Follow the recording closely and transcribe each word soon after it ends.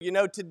You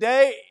know,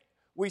 today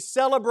we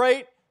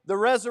celebrate the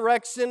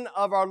resurrection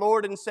of our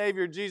Lord and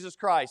Savior, Jesus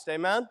Christ.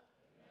 Amen?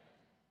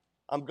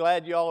 I'm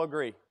glad you all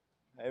agree.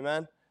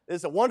 Amen?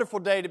 It's a wonderful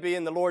day to be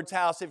in the Lord's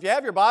house. If you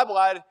have your Bible,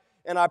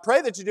 and I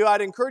pray that you do, I'd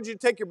encourage you to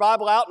take your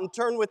Bible out and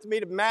turn with me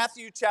to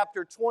Matthew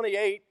chapter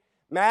 28.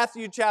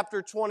 Matthew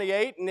chapter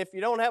 28. And if you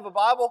don't have a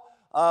Bible,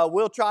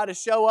 we'll try to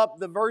show up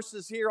the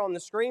verses here on the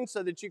screen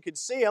so that you could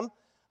see them.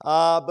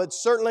 But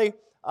certainly,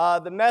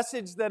 the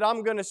message that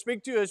I'm going to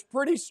speak to is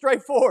pretty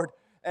straightforward.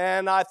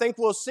 And I think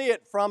we'll see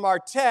it from our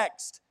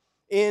text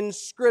in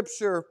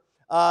Scripture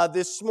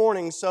this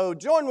morning. So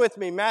join with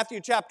me, Matthew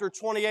chapter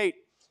 28,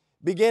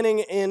 beginning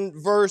in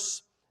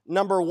verse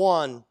number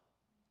 1.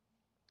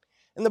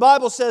 And the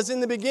Bible says, in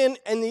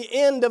the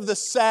end of the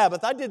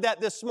Sabbath. I did that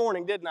this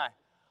morning, didn't I?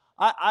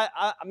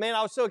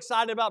 I was so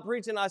excited about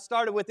preaching, I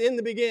started with in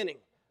the beginning.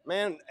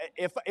 Man,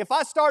 if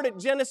I start at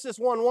Genesis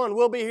 1:1,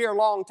 we'll be here a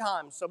long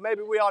time. So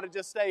maybe we ought to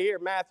just stay here,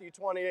 Matthew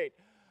 28.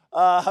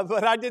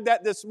 But I did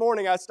that this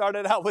morning. I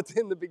started out with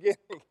in the beginning.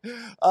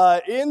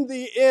 In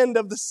the end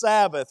of the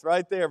Sabbath,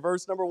 right there,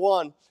 verse number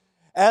 1.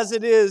 As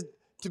it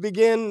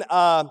began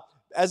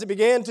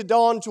to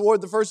dawn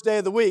toward the first day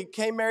of the week,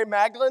 came Mary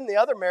Magdalene, the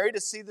other Mary, to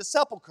see the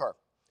sepulchre.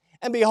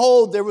 And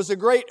behold, there was a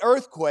great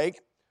earthquake,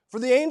 for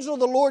the angel of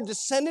the Lord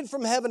descended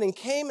from heaven and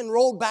came and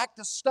rolled back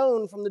the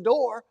stone from the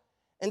door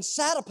and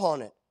sat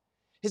upon it.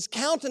 His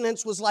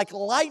countenance was like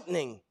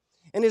lightning,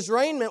 and his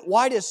raiment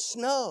white as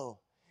snow.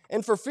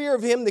 And for fear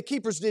of him, the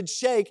keepers did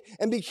shake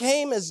and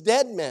became as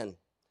dead men.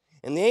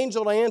 And the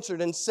angel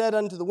answered and said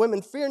unto the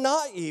women, Fear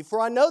not ye,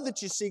 for I know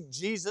that ye seek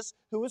Jesus,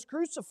 who was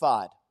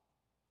crucified.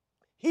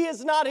 He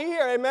is not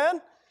here, amen?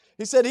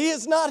 He said, He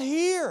is not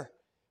here,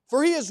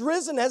 for He is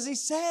risen, as He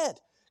said.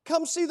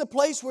 Come see the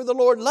place where the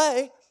Lord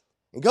lay,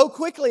 and go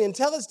quickly and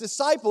tell His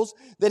disciples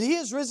that He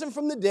is risen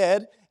from the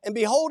dead, and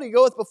behold, He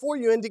goeth before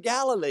you into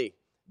Galilee.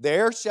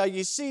 There shall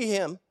ye see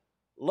Him.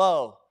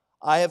 Lo,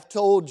 I have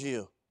told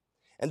you.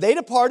 And they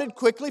departed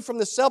quickly from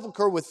the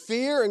sepulchre with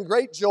fear and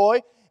great joy,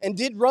 and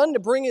did run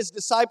to bring His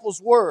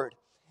disciples word.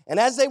 And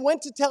as they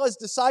went to tell His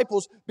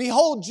disciples,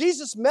 behold,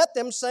 Jesus met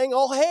them, saying,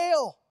 All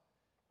hail!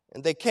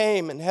 And they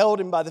came and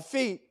held Him by the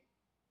feet,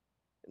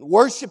 and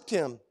worshipped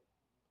Him.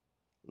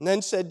 And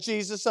then said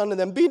Jesus unto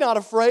them, Be not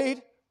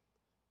afraid.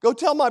 Go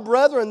tell my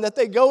brethren that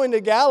they go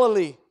into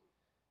Galilee,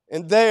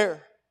 and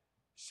there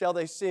shall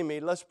they see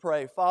me. Let's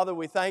pray. Father,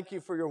 we thank You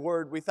for Your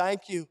word. We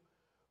thank You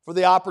for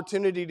the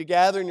opportunity to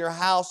gather in Your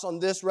house on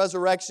this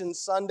Resurrection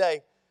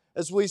Sunday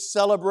as we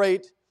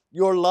celebrate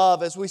Your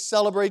love, as we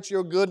celebrate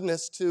Your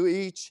goodness to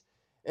each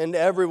and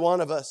every one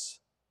of us.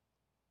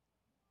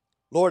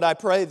 Lord, I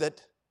pray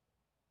that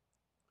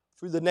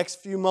through the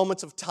next few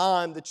moments of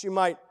time that You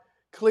might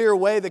clear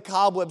away the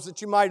cobwebs,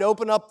 that You might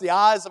open up the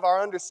eyes of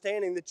our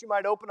understanding, that You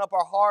might open up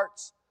our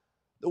hearts,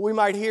 that we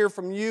might hear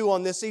from You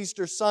on this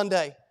Easter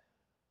Sunday.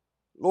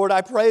 Lord,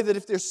 I pray that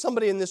if there's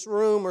somebody in this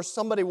room or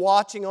somebody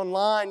watching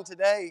online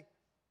today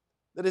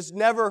that has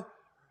never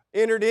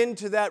entered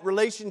into that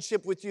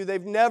relationship with You,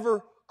 they've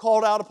never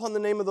called out upon the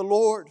name of the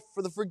Lord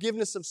for the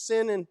forgiveness of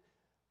sin and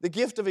the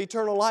gift of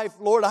eternal life,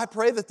 Lord, I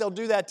pray that they'll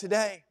do that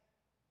today.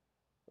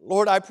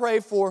 Lord, I pray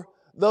for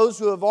those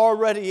who have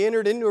already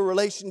entered into a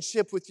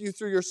relationship with You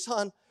through Your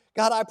Son.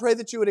 God, I pray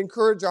that You would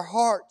encourage our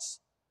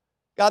hearts.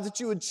 God, that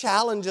You would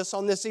challenge us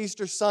on this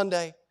Easter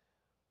Sunday.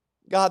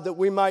 God, that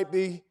we might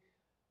be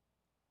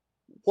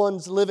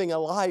ones living a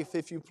life,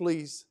 if You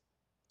please,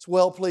 it's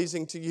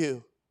well-pleasing to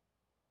You.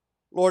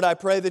 Lord, I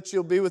pray that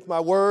You'll be with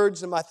my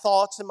words and my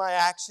thoughts and my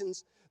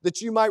actions,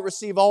 that You might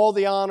receive all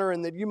the honor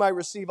and that You might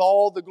receive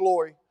all the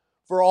glory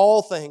for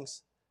all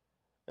things.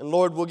 And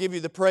Lord, we'll give You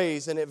the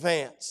praise in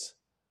advance.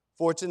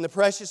 For it's in the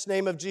precious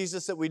name of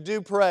Jesus that we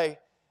do pray,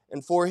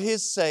 and for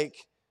His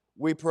sake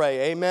we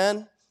pray.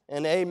 Amen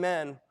and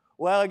amen.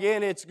 Well,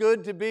 again, it's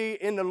good to be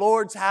in the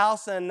Lord's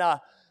house, and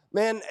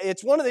man,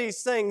 it's one of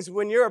these things,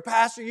 when you're a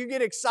pastor, you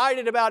get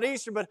excited about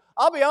Easter, but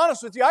I'll be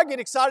honest with you, I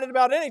get excited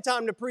about any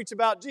time to preach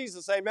about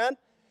Jesus, amen?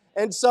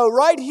 And so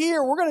right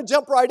here, we're going to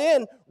jump right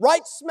in,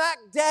 right smack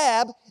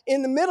dab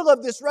in the middle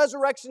of this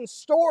resurrection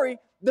story.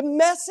 The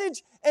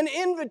message and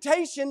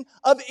invitation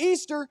of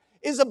Easter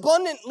is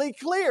abundantly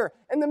clear.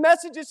 And the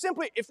message is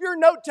simply, if you're a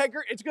note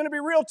taker, it's going to be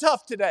real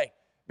tough today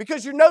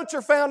because your notes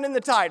are found in the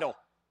title.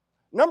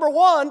 Number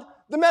one,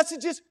 the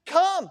message is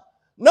come.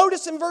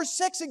 Notice in verse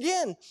 6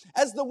 again,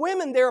 as the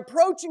women, they're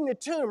approaching the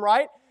tomb,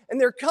 right? And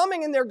they're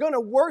coming and they're going to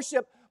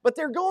worship, but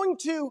they're going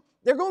to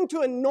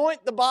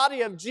anoint the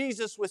body of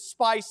Jesus with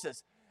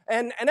spices.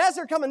 And as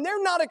they're coming,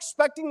 they're not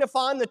expecting to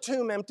find the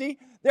tomb empty.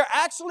 They're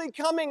actually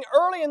coming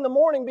early in the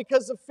morning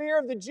because of fear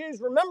of the Jews.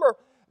 Remember,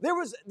 there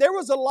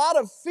was a lot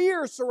of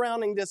fear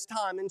surrounding this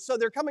time. And so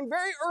they're coming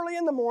very early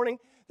in the morning.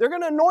 They're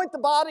going to anoint the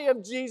body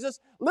of Jesus.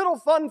 Little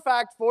fun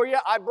fact for you.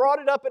 I brought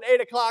it up at 8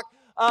 o'clock.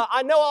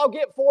 I know I'll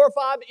get 4 or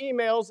 5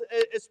 emails,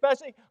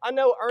 especially, I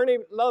know Ernie,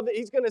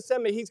 he's going to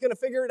send me, he's going to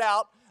figure it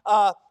out.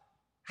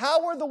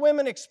 How were the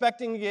women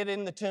expecting to get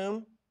in the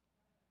tomb?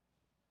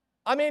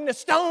 I mean, the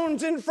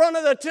stone's in front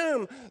of the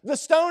tomb. The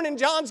stone in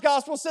John's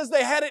gospel says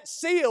they had it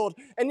sealed.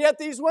 And yet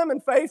these women,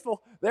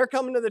 faithful, they're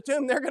coming to the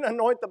tomb. They're going to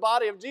anoint the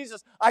body of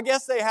Jesus. I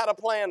guess they had a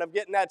plan of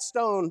getting that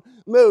stone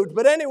moved.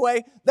 But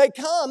anyway, they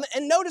come,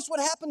 and notice what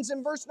happens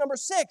in verse number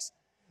 6.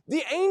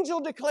 The angel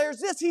declares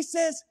this. He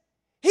says,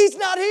 He's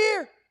not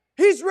here.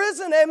 He's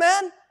risen,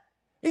 amen?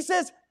 He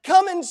says,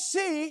 come and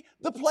see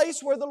the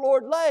place where the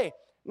Lord lay.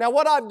 Now,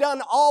 what I've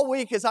done all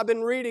week is I've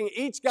been reading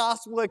each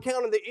gospel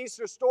account of the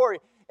Easter story.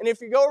 And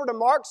if you go over to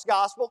Mark's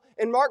gospel,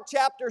 in Mark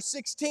chapter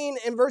 16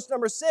 and verse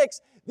number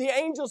 6, the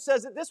angel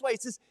says it this way. He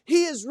says,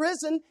 He is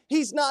risen,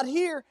 He's not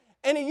here.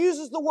 And he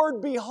uses the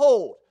word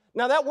behold.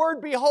 Now, that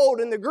word behold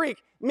in the Greek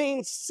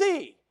means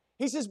see.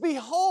 He says,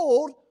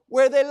 behold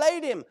where they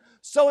laid Him.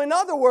 So, in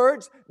other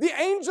words, the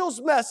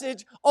angel's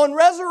message on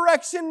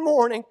resurrection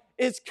morning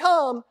is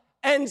come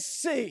and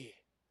see.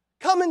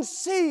 Come and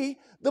see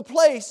the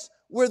place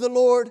where the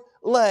Lord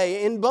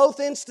lay. In both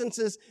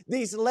instances,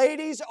 these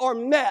ladies are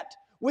met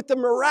with the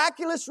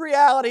miraculous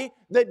reality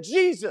that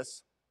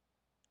Jesus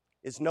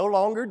is no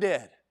longer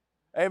dead.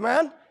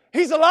 Amen?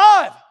 He's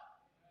alive.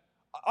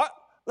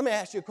 Let me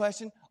ask you a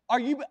question.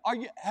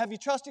 Have you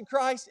trusted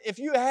Christ? If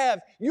you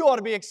have, you ought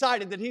to be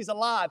excited that He's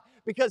alive.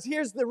 Because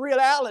here's the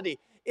reality.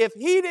 If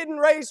He didn't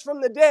raise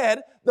from the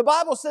dead, the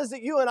Bible says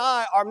that you and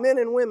I are men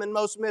and women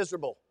most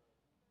miserable.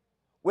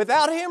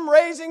 Without Him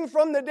raising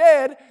from the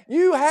dead,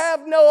 you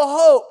have no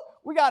hope.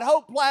 We got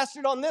hope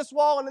plastered on this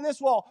wall and in this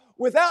wall.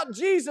 Without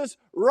Jesus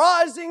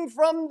rising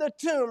from the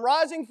tomb,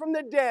 rising from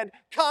the dead,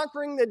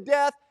 conquering the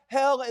death,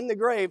 hell, and the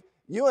grave,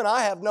 you and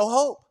I have no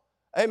hope.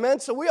 Amen?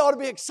 So we ought to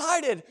be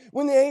excited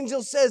when the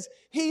angel says,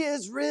 He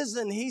is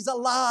risen, He's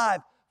alive.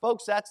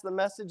 Folks, that's the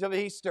message of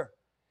Easter.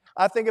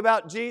 I think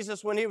about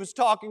Jesus when He was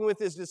talking with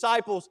His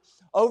disciples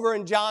over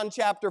in John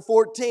chapter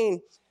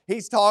 14.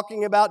 He's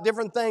talking about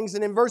different things.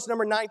 And in verse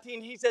number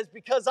 19, He says,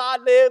 because I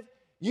live,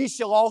 ye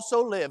shall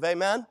also live.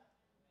 Amen?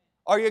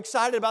 Are you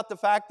excited about the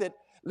fact that,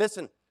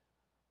 listen,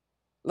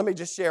 let me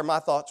just share my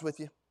thoughts with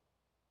you.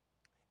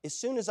 As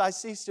soon as I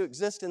cease to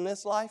exist in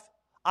this life,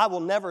 I will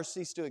never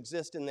cease to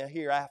exist in the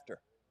hereafter.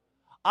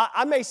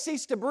 I may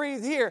cease to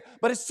breathe here,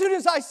 but as soon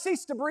as I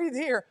cease to breathe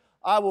here,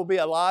 I will be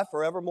alive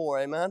forevermore.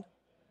 Amen?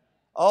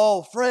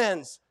 Oh,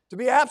 friends, to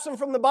be absent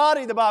from the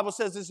body, the Bible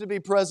says, is to be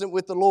present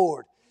with the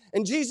Lord.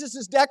 And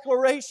Jesus'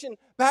 declaration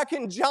back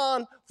in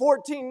John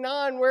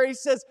 14:9, where He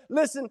says,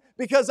 listen,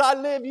 because I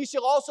live, you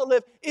shall also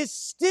live, is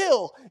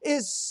still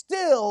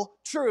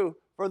true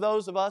for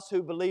those of us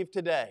who believe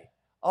today.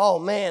 Oh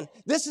man,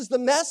 this is the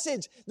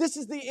message. This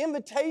is the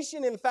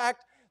invitation, in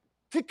fact,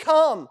 to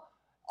come.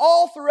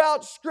 All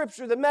throughout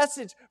Scripture, the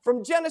message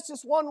from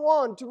Genesis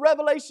 1:1 to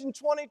Revelation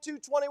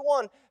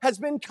 22:21 has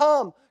been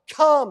come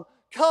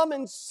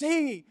and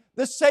see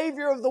the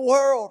Savior of the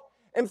world.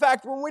 In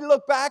fact, when we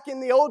look back in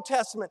the Old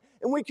Testament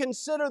and we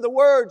consider the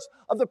words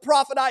of the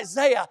prophet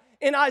Isaiah,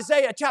 in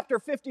Isaiah chapter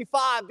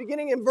 55,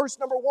 beginning in verse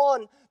number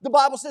 1, the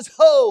Bible says,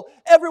 ho,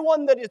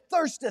 everyone that is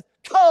thirsteth,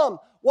 come.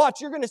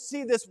 Watch, you're going to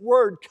see this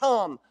word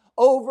come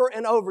over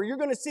and over. You're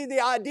going to see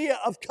the idea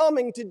of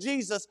coming to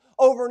Jesus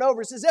over and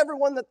over. It says,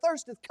 everyone that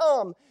thirsteth,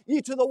 come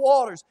ye to the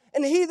waters.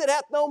 And he that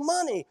hath no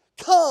money,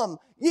 come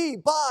ye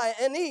buy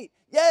and eat.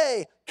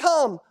 Yea,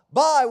 come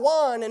buy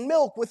wine and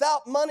milk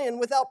without money and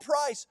without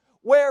price.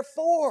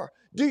 Wherefore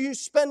do you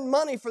spend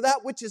money for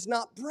that which is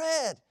not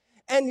bread,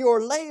 and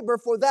your labor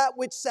for that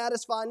which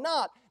satisfy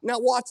not? Now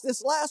watch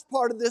this last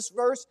part of this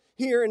verse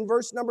here in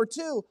verse number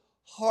 2.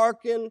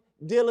 Hearken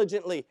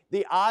diligently.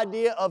 The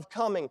idea of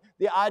coming,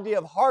 the idea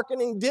of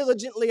hearkening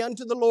diligently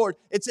unto the Lord.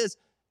 It says,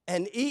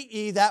 and eat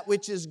ye that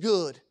which is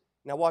good.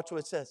 Now watch what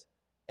it says.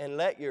 And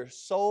let your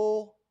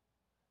soul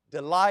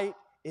delight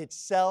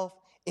itself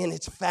in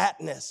its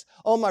fatness.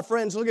 Oh, my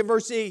friends, look at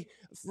verse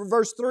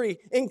 3.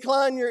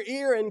 Incline your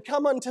ear and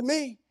come unto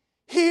me.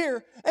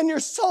 Hear, and your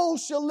soul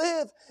shall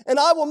live, and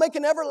I will make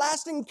an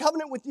everlasting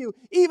covenant with you,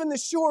 even the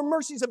sure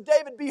mercies of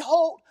David.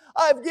 Behold,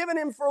 I have given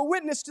him for a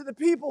witness to the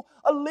people,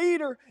 a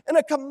leader and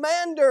a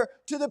commander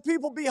to the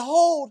people.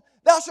 Behold,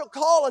 thou shalt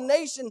call a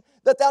nation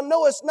that thou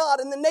knowest not,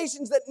 and the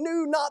nations that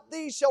knew not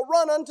thee shall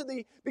run unto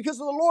thee, because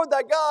of the Lord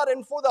thy God,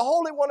 and for the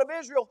Holy One of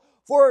Israel,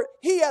 for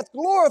He hath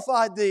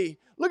glorified thee.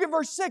 Look at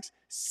verse 6.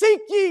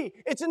 Seek ye.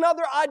 It's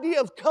another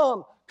idea of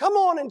come. Come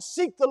on and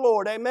seek the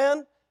Lord.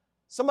 Amen?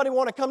 Somebody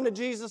want to come to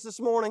Jesus this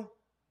morning?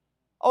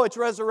 Oh, it's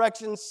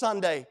Resurrection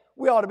Sunday.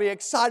 We ought to be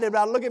excited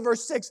about it. Look at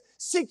verse 6.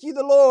 Seek ye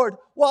the Lord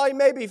while He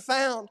may be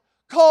found.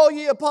 Call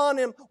ye upon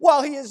Him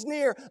while He is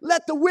near.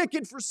 Let the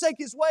wicked forsake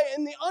his way,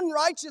 and the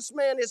unrighteous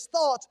man his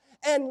thoughts,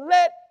 and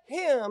let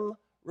him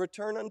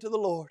return unto the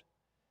Lord.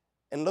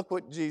 And look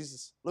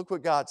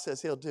what God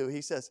says He'll do.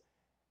 He says,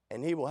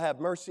 and He will have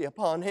mercy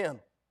upon him.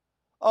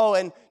 Oh,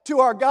 and to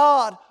our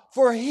God,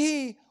 for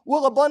He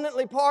will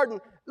abundantly pardon.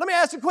 Let me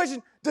ask you a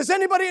question. Does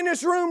anybody in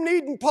this room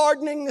need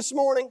pardoning this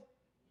morning?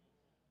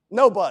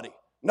 Nobody.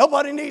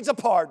 Nobody needs a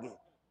pardon.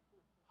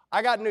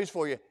 I got news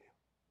for you,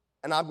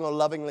 and I'm going to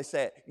lovingly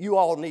say it. You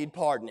all need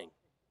pardoning.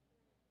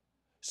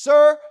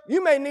 Sir,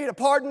 you may need a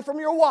pardon from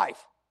your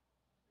wife.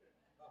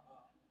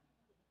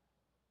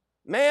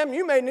 Ma'am,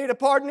 you may need a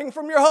pardoning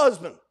from your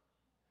husband.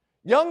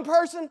 Young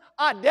person,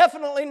 I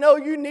definitely know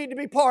you need to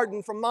be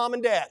pardoned from mom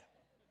and dad.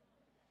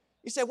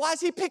 You say, why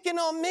is he picking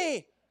on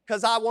me?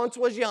 Because I once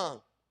was young,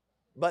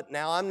 but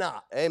now I'm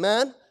not.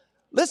 Amen?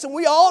 Listen,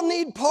 we all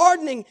need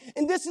pardoning,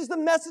 and this is the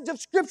message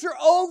of Scripture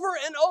over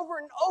and over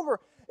and over.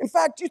 In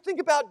fact, you think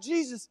about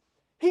Jesus.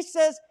 He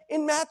says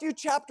in Matthew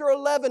chapter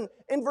 11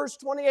 in verse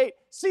 28,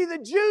 see, the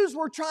Jews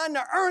were trying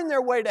to earn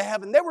their way to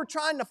heaven. They were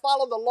trying to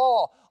follow the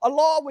law, a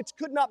law which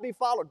could not be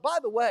followed. By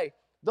the way,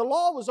 the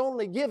law was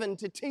only given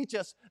to teach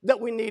us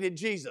that we needed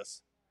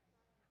Jesus.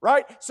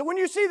 Right? So when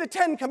you see the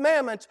 10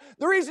 Commandments,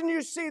 the reason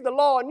you see the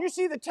law and you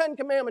see the 10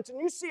 Commandments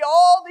and you see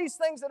all these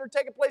things that are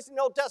taking place in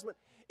the Old Testament,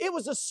 it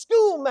was a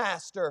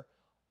schoolmaster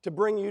to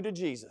bring you to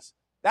Jesus.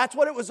 That's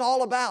what it was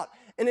all about.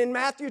 And in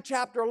Matthew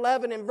chapter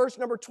 11, in verse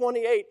number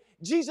 28,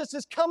 Jesus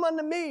says, come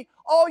unto me,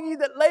 all ye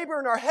that labor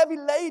and are heavy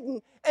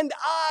laden, and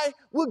I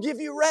will give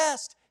you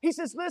rest. He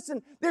says,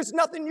 listen, there's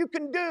nothing you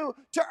can do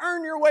to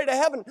earn your way to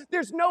heaven.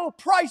 There's no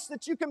price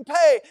that you can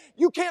pay.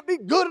 You can't be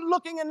good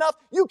looking enough.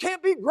 You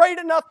can't be great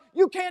enough.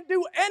 You can't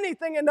do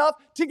anything enough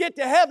to get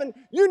to heaven.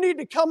 You need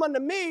to come unto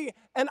me,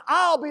 and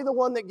I'll be the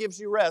one that gives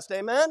you rest.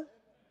 Amen?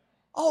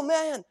 Oh,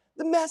 man,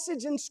 the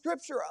message in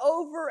Scripture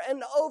over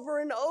and over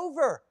and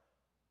over,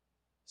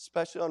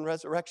 especially on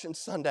Resurrection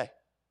Sunday.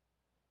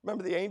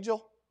 Remember the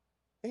angel?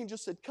 The angel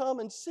said, come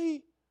and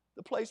see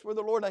the place where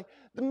the Lord lay.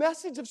 The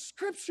message of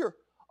Scripture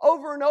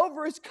over and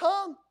over is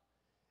come.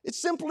 It's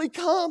simply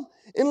come.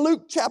 In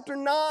Luke chapter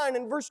 9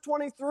 and verse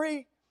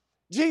 23,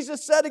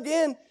 Jesus said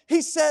again,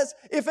 he says,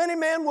 if any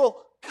man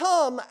will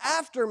come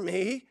after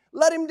me,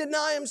 let him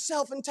deny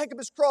himself and take up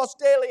his cross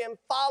daily and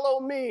follow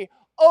me.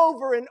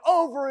 Over and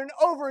over and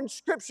over in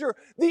Scripture,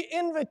 the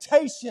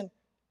invitation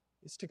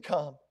is to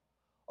come.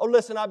 Oh,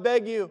 listen, I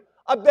beg you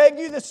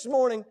this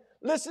morning,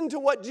 listen to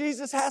what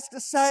Jesus has to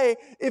say.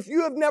 If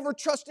you have never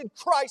trusted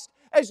Christ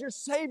as your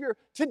Savior,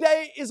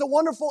 today is a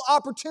wonderful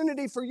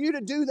opportunity for you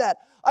to do that.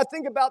 I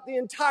think about the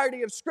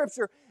entirety of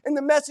Scripture, and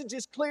the message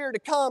is clear to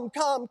come,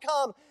 come,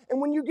 come. And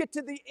when you get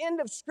to the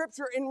end of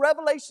Scripture in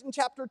Revelation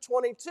chapter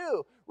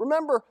 22,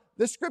 remember,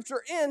 the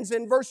Scripture ends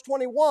in verse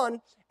 21,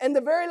 and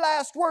the very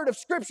last word of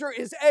Scripture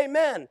is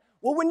amen.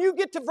 Well, when you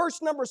get to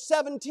verse number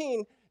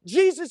 17,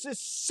 Jesus is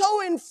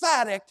so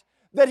emphatic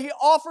that he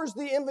offers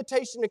the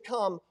invitation to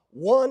come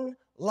one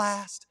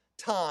last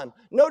time.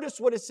 Notice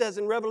what it says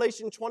in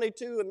Revelation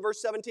 22 and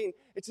verse 17.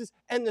 It says,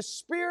 and the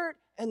Spirit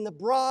and the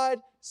bride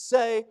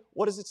say,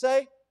 what does it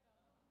say?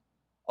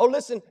 Oh,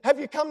 listen, have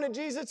you come to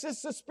Jesus?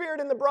 It's the Spirit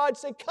and the bride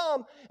say,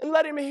 come, and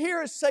let him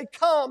hear us say,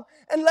 come,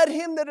 and let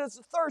him that is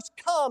athirst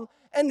come,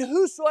 and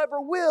whosoever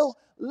will,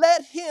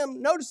 let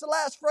him, notice the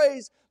last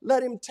phrase,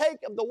 let him take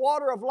of the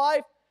water of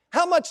life.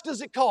 How much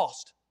does it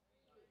cost?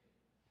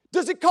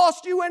 Does it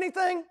cost you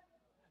anything?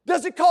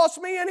 Does it cost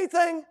me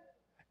anything?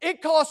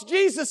 It cost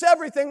Jesus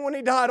everything when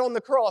he died on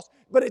the cross.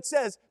 But he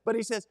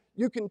says,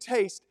 you can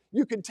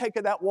take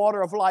of that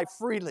water of life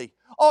freely.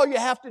 All you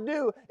have to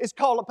do is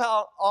call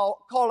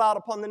out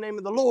upon the name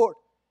of the Lord,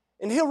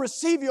 and he'll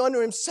receive you unto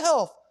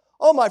himself.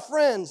 Oh, my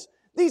friends,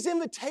 these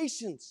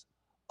invitations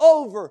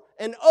over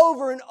and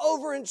over and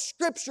over in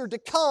Scripture to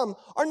come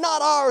are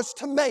not ours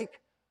to make.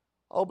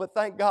 Oh, but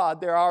thank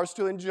God they're ours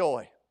to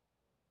enjoy.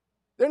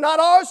 They're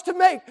not ours to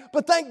make,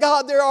 but thank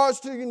God they're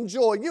ours to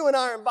enjoy. You and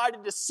I are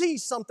invited to see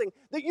something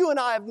that you and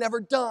I have never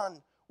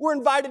done. We're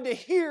invited to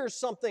hear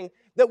something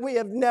that we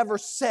have never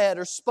said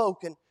or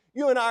spoken.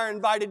 You and I are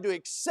invited to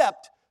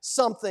accept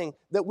something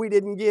that we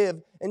didn't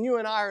give. And you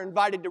and I are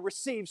invited to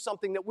receive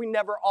something that we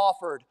never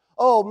offered.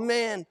 Oh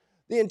man,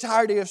 the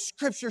entirety of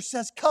Scripture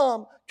says,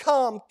 come,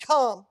 come,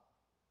 come.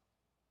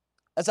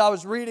 As I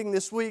was reading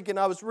this week, and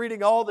I was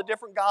reading all the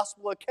different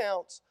gospel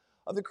accounts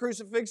of the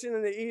crucifixion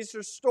and the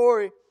Easter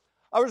story,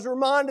 I was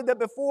reminded that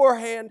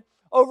beforehand,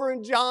 over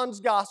in John's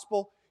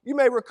gospel, you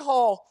may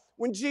recall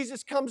when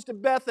Jesus comes to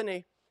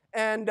Bethany,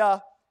 and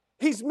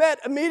he's met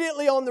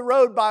immediately on the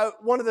road by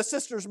one of the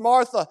sisters,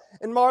 Martha.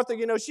 And Martha,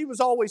 she was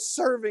always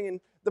serving, and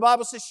the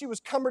Bible says she was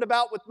cumbered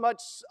about with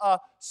much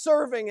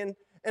serving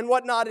and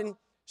whatnot. And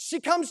she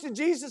comes to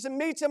Jesus and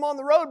meets him on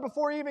the road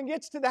before he even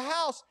gets to the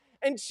house.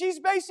 And she's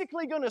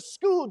basically going to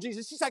school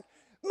Jesus. She's like,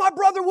 my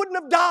brother wouldn't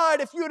have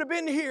died if you would have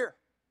been here.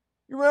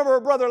 You remember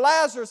her brother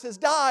Lazarus has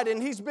died,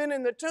 and he's been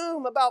in the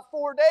tomb about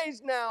 4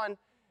 days now.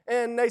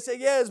 And they say,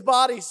 yeah, his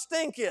body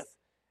stinketh.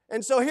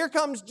 And so here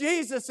comes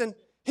Jesus, and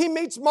he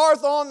meets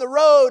Martha on the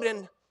road,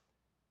 and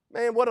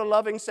man, what a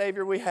loving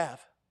Savior we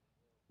have,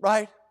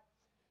 right?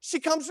 She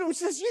comes to him and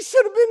says, you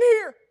should have been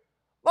here.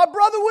 My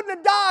brother wouldn't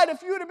have died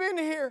if you would have been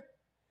here.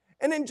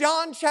 And in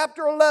John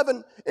chapter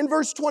 11, in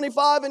verse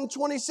 25 and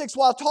 26,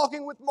 while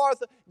talking with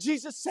Martha,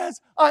 Jesus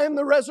says, I am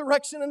the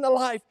resurrection and the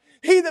life.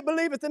 He that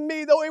believeth in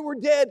me, though he were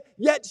dead,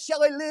 yet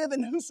shall he live,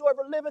 and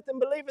whosoever liveth and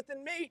believeth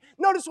in me.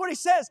 Notice what he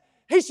says,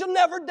 he shall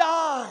never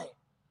die.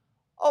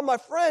 Oh, my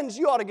friends,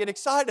 you ought to get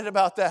excited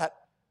about that.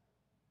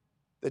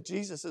 That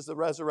Jesus is the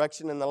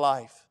resurrection and the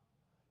life.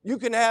 You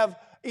can have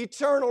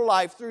eternal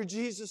life through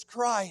Jesus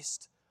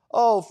Christ.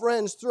 Oh,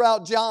 friends,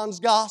 throughout John's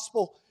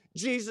gospel,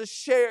 Jesus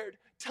shared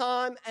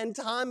time and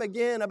time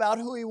again about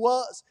who He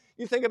was.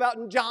 You think about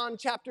in John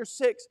chapter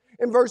 6,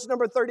 in verse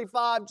number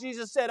 35,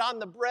 Jesus said, I'm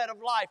the bread of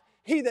life.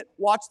 He that,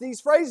 watch these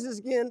phrases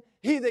again,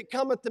 he that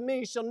cometh to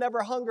me shall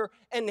never hunger,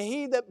 and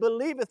he that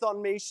believeth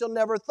on me shall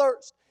never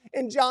thirst.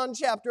 In John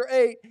chapter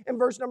 8, in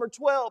verse number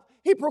 12,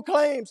 He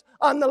proclaims,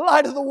 I'm the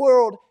light of the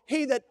world.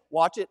 He that,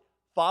 watch it,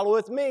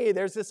 followeth me.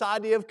 There's this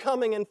idea of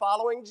coming and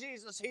following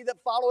Jesus. He that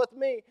followeth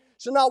me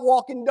shall not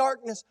walk in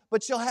darkness,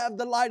 but shall have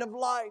the light of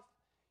life.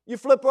 You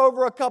flip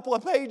over a couple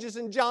of pages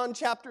in John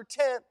chapter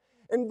 10,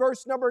 in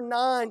verse number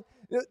 9,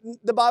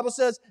 the Bible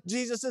says,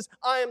 Jesus says,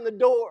 I am the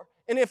door.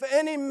 And if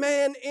any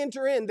man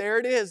enter in, there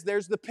it is.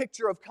 There's the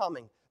picture of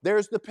coming.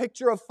 There's the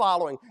picture of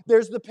following.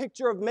 There's the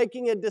picture of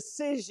making a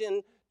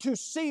decision to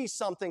see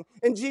something.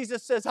 And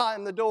Jesus says, I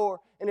am the door.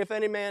 And if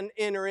any man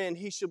enter in,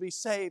 he shall be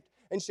saved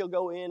and shall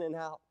go in and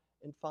out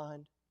and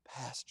find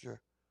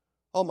pasture.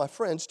 Oh, my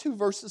friends, 2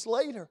 verses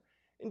later,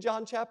 in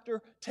John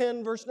chapter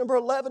 10, verse number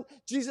 11,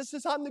 Jesus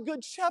says, I'm the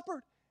good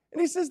shepherd. And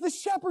He says, the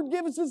shepherd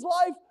gives his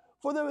life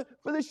for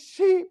the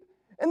sheep.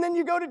 And then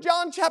you go to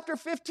John chapter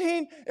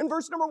 15 and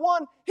verse number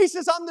 1. He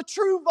says, I'm the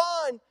true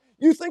vine.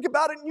 You think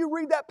about it and you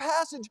read that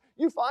passage.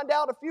 You find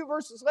out a few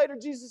verses later,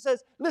 Jesus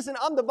says, listen,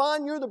 I'm the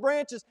vine, you're the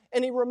branches.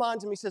 And He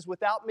reminds him, He says,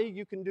 without me,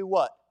 you can do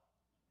what?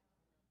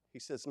 He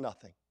says,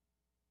 nothing.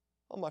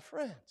 Oh, my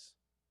friends,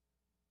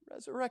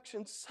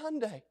 Resurrection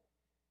Sunday,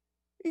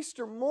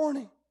 Easter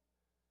morning,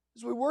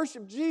 as we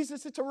worship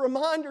Jesus, it's a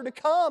reminder to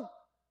come.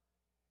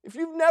 If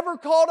you've never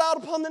called out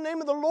upon the name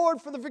of the Lord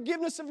for the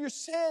forgiveness of your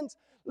sins,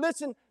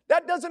 listen,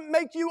 that doesn't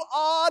make you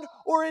odd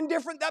or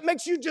indifferent. That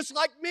makes you just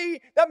like me.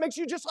 That makes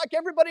you just like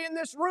everybody in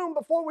this room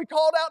before we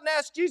called out and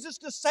asked Jesus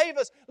to save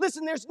us.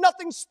 Listen, there's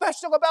nothing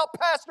special about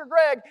Pastor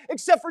Greg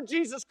except for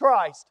Jesus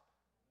Christ.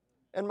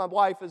 And my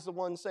wife is the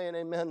one saying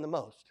amen the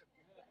most.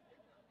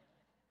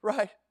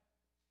 Right?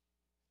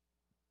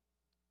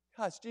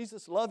 Guys,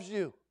 Jesus loves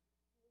you.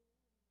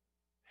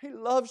 He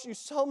loves you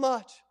so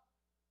much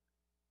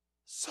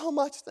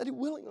that He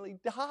willingly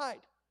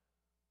died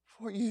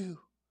for you.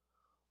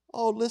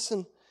 Oh,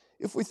 listen,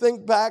 if we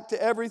think back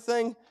to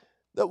everything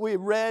that we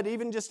read,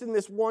 even just in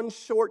this one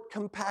short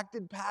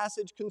compacted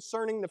passage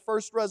concerning the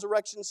first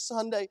Resurrection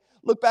Sunday,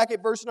 look back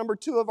at verse number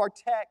 2 of our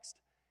text.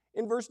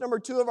 In verse number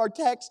 2 of our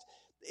text,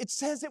 it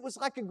says it was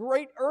like a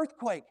great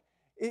earthquake.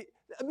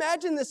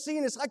 Imagine the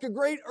scene, it's like a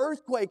great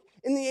earthquake,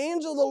 and the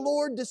angel of the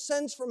Lord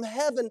descends from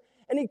heaven,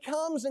 and He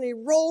comes and He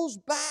rolls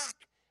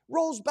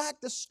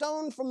back the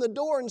stone from the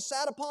door and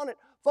sat upon it.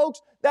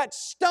 Folks, that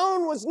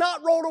stone was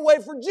not rolled away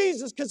for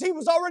Jesus because He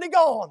was already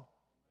gone.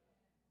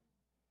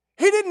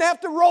 He didn't have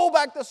to roll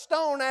back the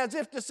stone as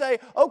if to say,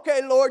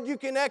 okay, Lord, you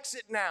can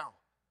exit now.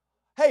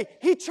 Hey,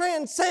 He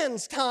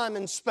transcends time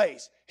and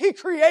space. He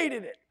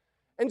created it.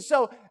 And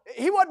so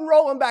He wasn't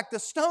rolling back the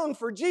stone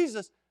for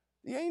Jesus.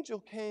 The angel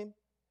came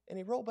and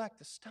He rolled back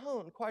the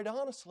stone, quite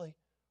honestly,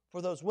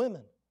 for those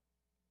women.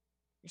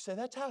 You say,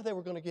 that's how they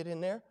were going to get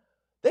in there.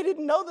 They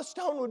didn't know the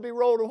stone would be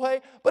rolled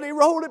away, but He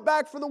rolled it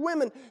back for the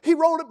women. He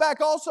rolled it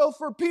back also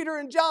for Peter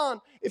and John.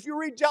 If you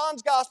read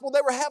John's gospel, they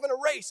were having a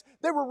race.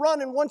 They were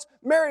running. Once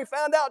Mary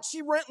found out,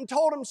 she went and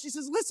told them, she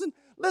says,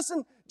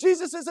 listen,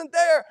 Jesus isn't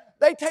there.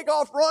 They take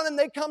off running.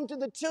 They come to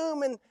the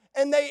tomb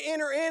and they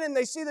enter in and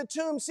they see the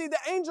tomb. See, the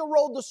angel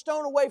rolled the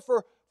stone away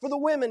for the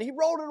women. He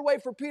rolled it away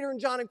for Peter and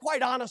John. And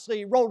quite honestly,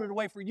 He rolled it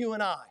away for you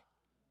and I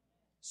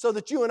so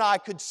that you and I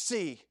could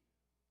see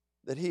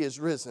that He is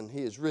risen.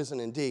 He is risen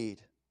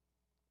indeed.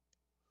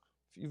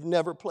 If you've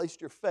never placed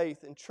your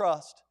faith and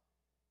trust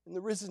in the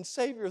risen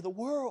Savior of the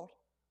world,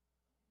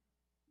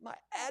 my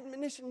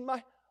admonition,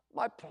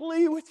 my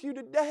plea with you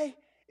today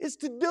is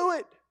to do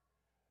it.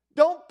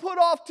 Don't put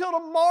off till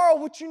tomorrow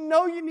what you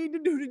know you need to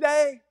do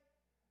today.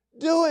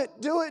 Do it.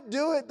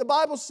 The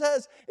Bible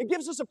says, it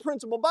gives us a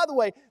principle. By the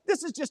way,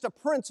 this is just a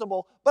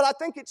principle, but I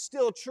think it's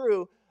still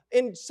true.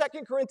 In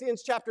 2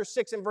 Corinthians chapter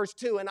 6 and verse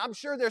 2, and I'm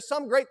sure there's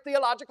some great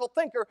theological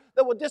thinker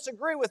that will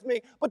disagree with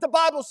me, but the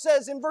Bible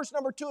says in verse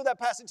number 2 of that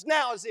passage,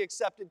 now is the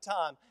accepted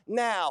time.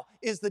 Now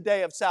is the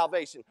day of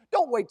salvation.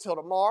 Don't wait till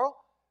tomorrow,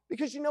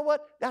 because you know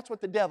what? That's what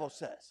the devil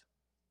says.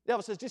 The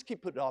devil says, just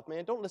keep putting it off,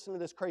 man. Don't listen to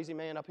this crazy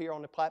man up here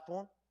on the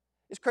platform.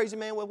 This crazy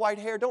man with white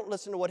hair, don't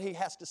listen to what he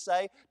has to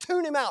say.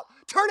 Tune him out.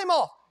 Turn him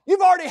off.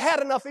 You've already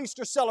had enough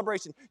Easter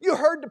celebration. You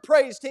heard the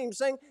praise team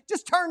sing.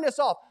 Just turn this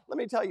off. Let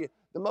me tell you,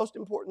 the most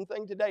important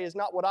thing today is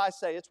not what I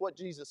say, it's what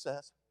Jesus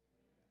says.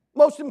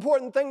 Most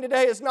important thing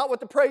today is not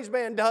what the praise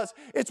band does,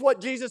 it's what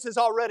Jesus has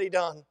already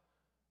done.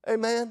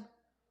 Amen?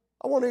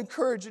 I want to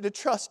encourage you to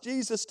trust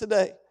Jesus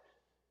today.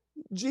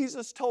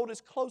 Jesus told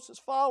His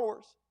closest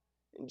followers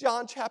in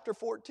John chapter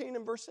 14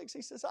 and verse 6,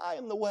 He says, I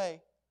am the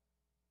way,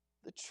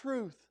 the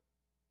truth,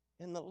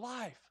 and the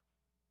life.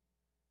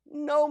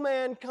 No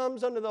man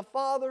comes unto the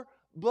Father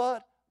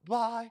but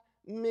by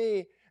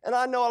me. And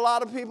I know a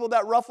lot of people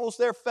that ruffles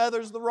their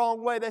feathers the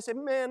wrong way. They say,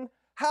 man,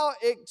 how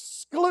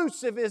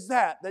exclusive is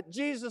that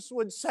Jesus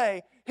would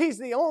say He's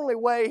the only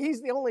way,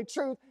 He's the only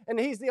truth, and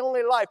He's the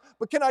only life.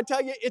 But can I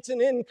tell you, it's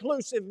an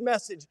inclusive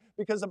message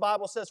because the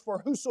Bible says, for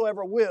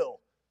whosoever will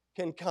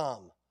can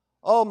come.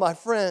 Oh, my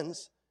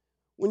friends,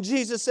 when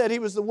Jesus said He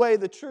was the way,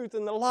 the truth,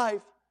 and the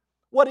life,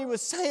 what He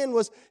was saying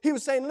was, He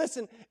was saying,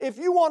 listen, if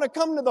you want to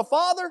come to the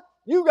Father,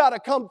 you got to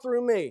come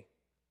through me.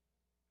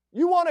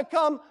 You want to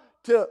come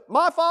to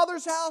my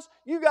Father's house,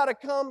 you got to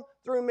come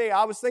through me.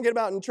 I was thinking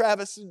about, and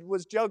Travis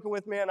was joking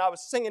with me, and I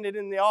was singing it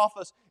in the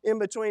office in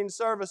between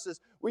services.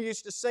 We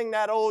used to sing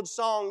that old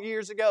song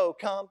years ago,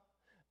 come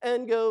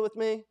and go with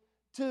me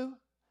to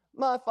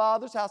my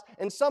Father's house.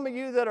 And some of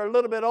you that are a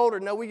little bit older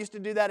know we used to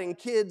do that in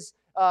kids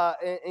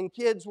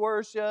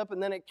worship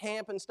and then at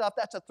camp and stuff.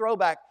 That's a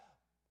throwback.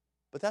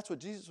 But that's what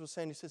Jesus was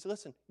saying. He says,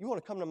 listen, you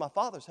want to come to my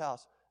Father's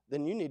house,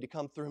 then you need to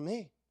come through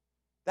me.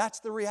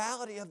 That's the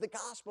reality of the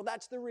gospel.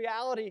 That's the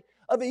reality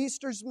of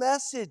Easter's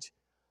message.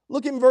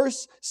 Look in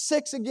verse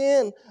 6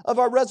 again of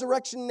our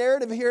resurrection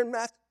narrative here in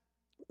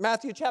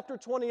Matthew chapter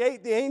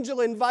 28. The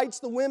angel invites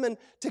the women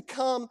to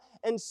come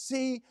and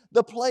see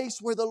the place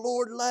where the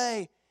Lord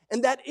lay.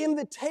 And that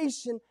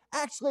invitation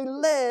actually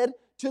led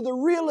to the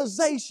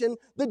realization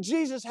that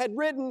Jesus had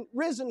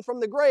risen from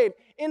the grave.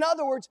 In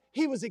other words,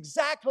 He was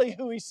exactly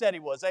who He said He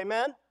was.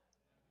 Amen?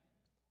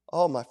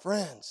 Oh, my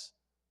friends,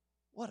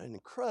 what an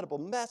incredible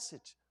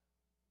message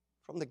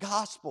from the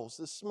Gospels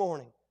this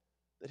morning,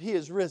 that He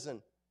is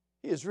risen.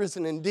 He is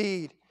risen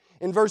indeed.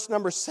 In verse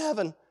number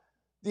 7,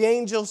 the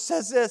angel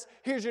says this.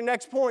 Here's your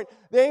next point.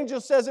 The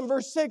angel says in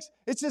verse 6,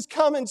 it says,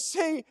 come and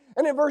see.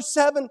 And in verse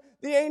 7,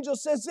 the angel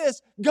says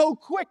this, go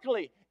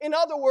quickly. In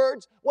other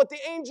words, what the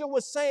angel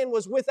was saying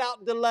was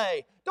without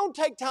delay. Don't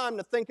take time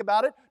to think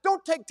about it.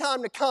 Don't take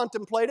time to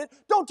contemplate it.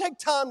 Don't take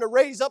time to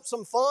raise up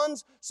some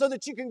funds so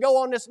that you can go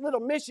on this little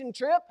mission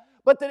trip.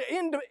 But the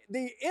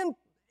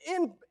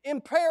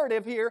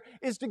imperative here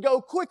is to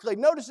go quickly.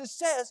 Notice it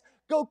says,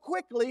 go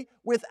quickly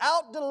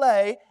without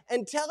delay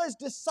and tell His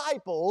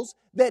disciples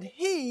that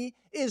He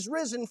is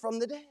risen from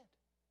the dead.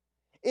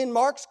 In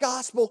Mark's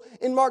gospel,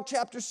 in Mark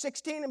chapter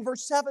 16 and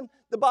verse 7,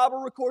 the Bible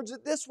records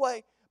it this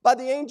way. By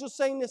the angel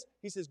saying this,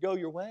 He says, go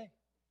your way.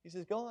 He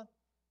says, go on.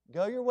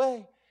 Go your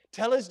way.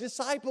 Tell His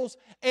disciples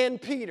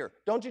and Peter.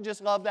 Don't you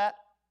just love that?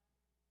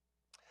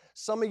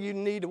 Some of you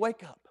need to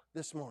wake up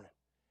this morning.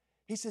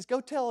 He says, go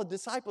tell the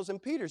disciples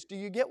and Peter's. Do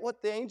you get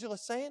what the angel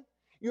is saying?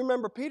 You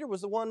remember Peter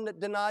was the one that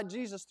denied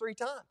Jesus 3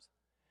 times.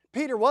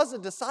 Peter was a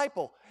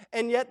disciple,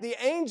 and yet the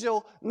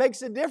angel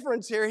makes a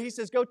difference here. He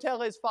says, go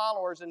tell His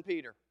followers and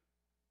Peter.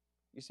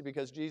 You see,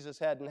 because Jesus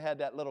hadn't had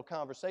that little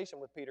conversation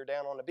with Peter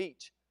down on the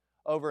beach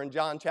over in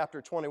John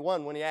chapter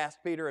 21 when He asked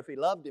Peter if he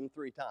loved him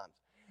 3 times.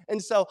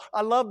 And so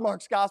I love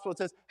Mark's gospel. It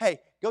says, hey,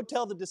 go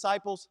tell the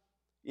disciples.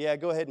 Yeah,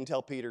 go ahead and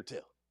tell Peter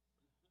too.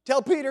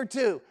 Tell Peter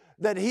too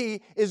that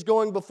he is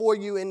going before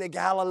you into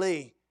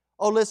Galilee.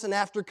 Oh, listen,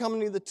 after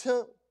coming to the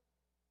tomb,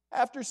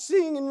 after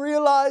seeing and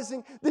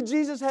realizing that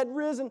Jesus had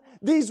risen,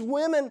 these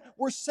women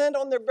were sent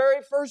on their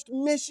very first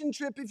mission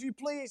trip, if you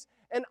please.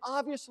 And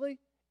obviously,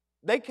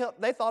 they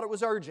thought it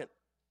was urgent.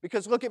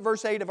 Because look at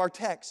verse 8 of our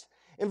text.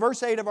 In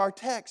verse 8 of our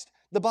text,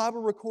 the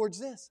Bible records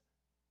this,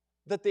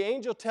 that the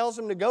angel tells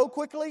them to go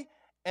quickly,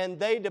 and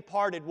they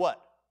departed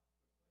what?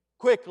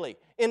 Quickly.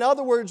 In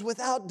other words,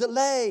 without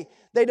delay.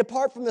 They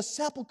depart from the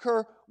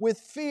sepulcher with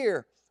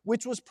fear,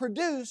 which was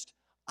produced.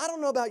 I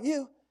don't know about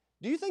you.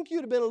 Do you think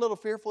you'd have been a little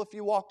fearful if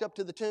you walked up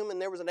to the tomb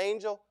and there was an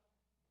angel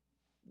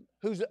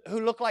who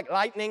looked like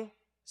lightning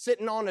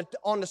sitting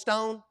on the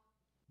stone?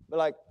 But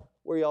like,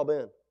 where y'all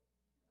been?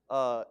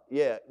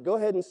 Yeah, go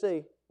ahead and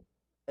see.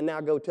 And now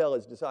go tell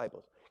His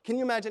disciples. Can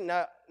you imagine?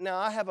 Now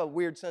I have a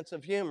weird sense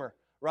of humor,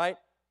 right?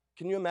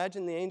 Can you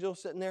imagine the angel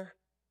sitting there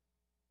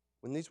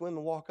when these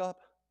women walk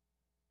up?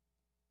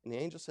 And the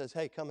angel says,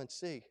 hey, come and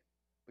see.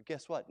 But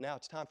guess what? Now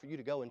it's time for you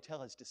to go and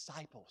tell His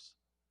disciples.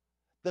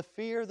 The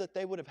fear that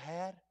they would have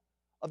had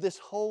of this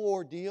whole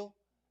ordeal,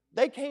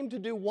 they came to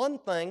do one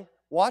thing.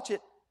 Watch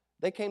it.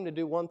 They came to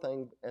do one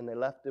thing and they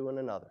left doing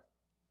another.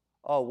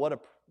 Oh,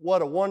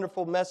 what a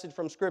wonderful message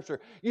from Scripture.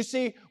 You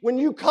see, when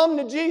you come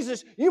to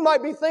Jesus, you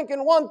might be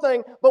thinking one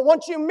thing, but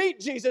once you meet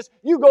Jesus,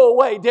 you go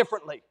away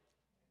differently.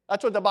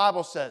 That's what the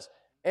Bible says.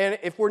 And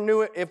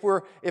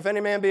if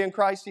any man be in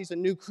Christ, he's a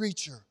new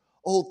creature.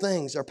 Old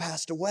things are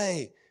passed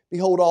away.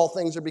 Behold, all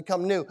things are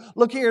become new.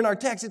 Look here in our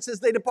text. It says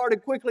they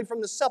departed quickly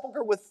from the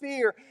sepulcher with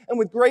fear and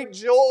with great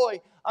joy.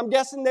 I'm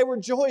guessing they were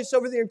joyous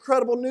over the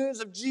incredible news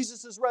of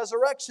Jesus'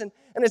 resurrection.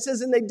 And it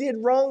says, and they did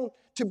run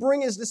to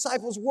bring His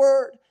disciples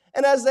word.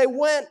 And as they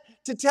went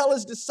to tell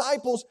His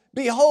disciples,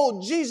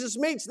 behold, Jesus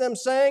meets them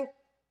saying,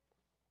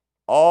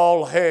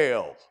 all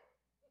hail.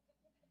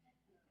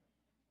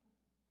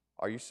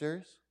 Are you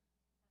serious?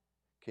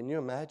 Can you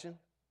imagine?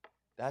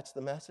 That's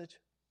the message.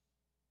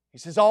 He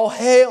says, all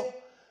hail.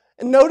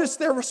 And notice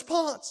their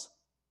response.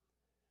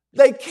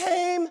 They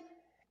came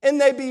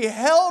and they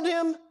beheld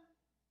Him.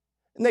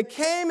 And they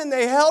came and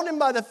they held Him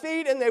by the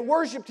feet and they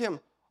worshiped Him.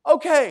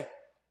 Okay,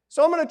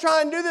 so I'm going to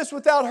try and do this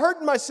without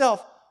hurting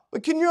myself.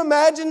 But can you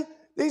imagine?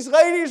 These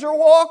ladies are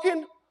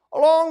walking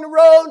along the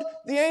road.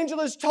 The angel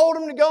has told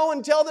them to go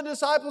and tell the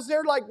disciples.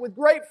 They're like with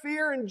great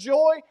fear and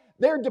joy.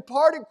 They're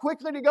departed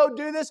quickly to go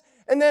do this.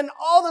 And then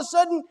all of a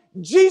sudden,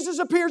 Jesus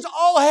appears,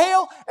 all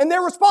hail. And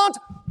their response,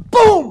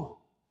 boom!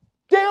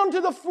 down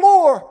to the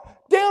floor,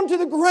 down to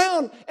the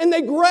ground, and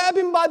they grab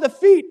him by the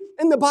feet.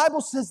 And the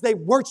Bible says they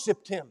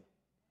worshiped him.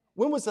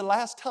 When was the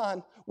last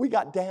time we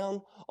got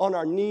down on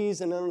our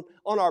knees and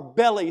on our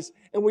bellies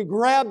and we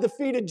grabbed the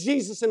feet of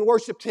Jesus and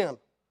worshiped him?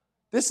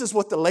 This is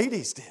what the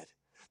ladies did.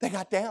 They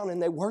got down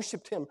and they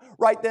worshiped him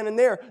right then and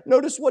there.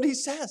 Notice what he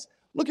says.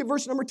 Look at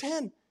verse number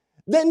 10.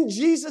 Then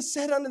Jesus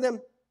said unto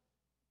them,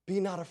 be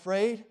not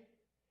afraid.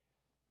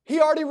 He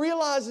already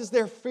realizes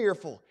they're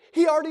fearful.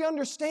 He already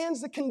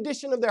understands the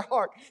condition of their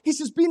heart. He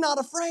says, be not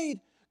afraid.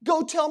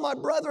 Go tell my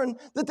brethren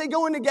that they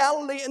go into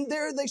Galilee, and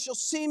there they shall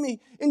see me.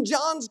 In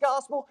John's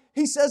gospel,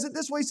 he says it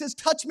this way. He says,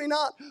 touch me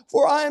not,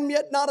 for I am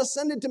yet not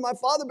ascended to my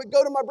Father, but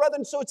go to my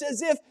brethren. So it's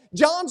as if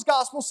John's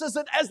gospel says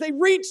that as they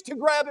reach to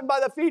grab him by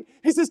the feet,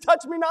 he says,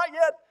 touch me not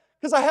yet,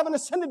 because I haven't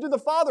ascended to the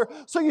Father.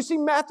 So you see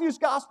Matthew's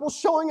gospel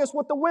showing us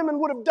what the women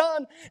would have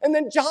done. And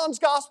then John's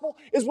gospel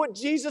is what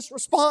Jesus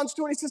responds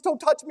to. And he says, don't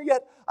touch me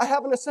yet. I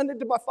haven't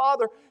ascended to my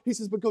Father. He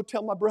says, but go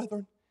tell my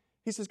brethren.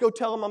 He says, go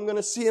tell them I'm going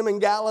to see him in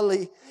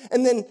Galilee.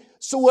 And then,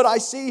 so what I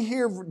see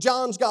here,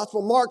 John's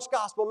gospel, Mark's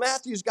gospel,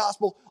 Matthew's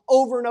gospel,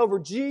 over and over,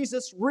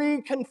 Jesus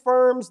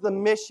reconfirms the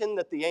mission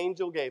that the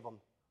angel gave him.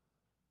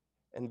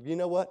 And you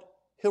know what?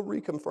 He'll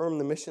reconfirm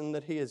the mission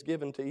that he has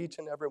given to each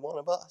and every one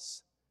of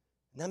us.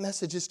 And that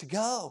message is to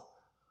go.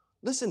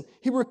 Listen,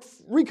 he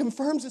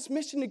reconfirms his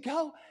mission to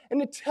go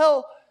and to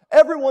tell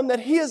everyone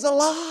that he is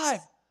alive.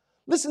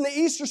 Listen, the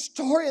Easter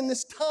story in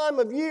this time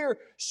of year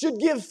should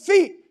give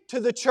feet to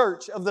the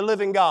church of the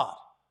living God.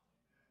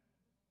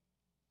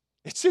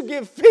 It should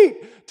give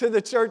feet to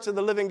the church of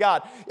the living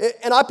God.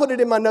 And I put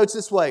it in my notes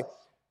this way.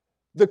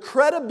 The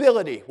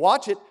credibility,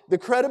 watch it, the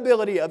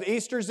credibility of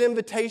Easter's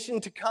invitation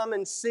to come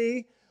and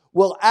see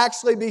will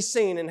actually be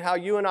seen in how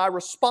you and I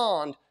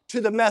respond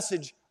to the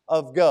message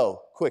of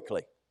go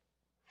quickly.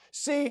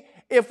 See,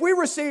 if we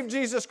receive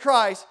Jesus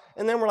Christ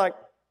and then we're like,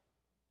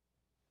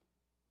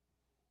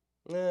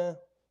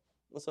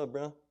 what's up,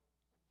 bro?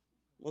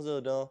 What's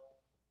up, dog?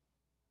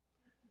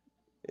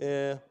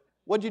 Yeah.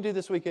 What'd you do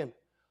this weekend?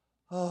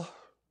 Oh,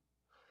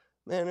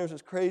 man, there's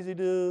this crazy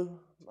dude.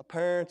 My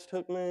parents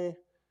took me.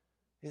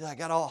 He's like,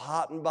 got all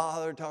hot and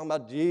bothered talking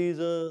about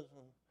Jesus.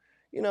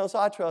 You know, so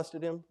I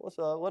trusted him. What's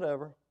up?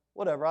 Whatever.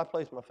 I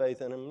placed my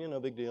faith in him. You know,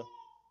 big deal.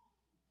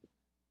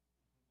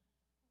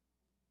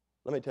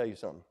 Let me tell you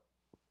something.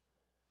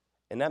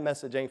 And that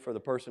message ain't for the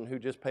person who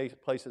just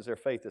places their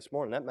faith this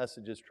morning. That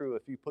message is true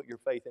if you put your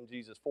faith in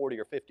Jesus 40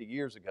 or 50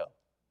 years ago.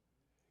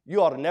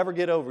 You ought to never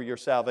get over your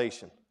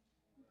salvation.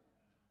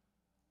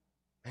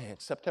 Man,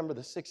 September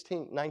the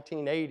 16th,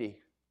 1980,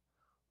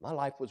 my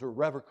life was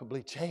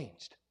irrevocably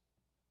changed.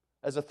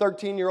 As a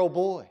 13-year-old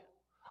boy,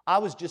 I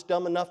was just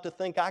dumb enough to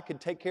think I could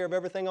take care of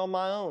everything on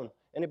my own.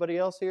 Anybody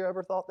else here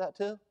ever thought that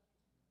too?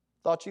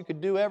 Thought you could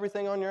do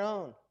everything on your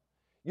own.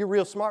 You're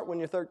real smart when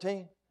you're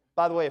 13.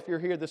 By the way, if you're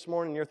here this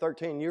morning and you're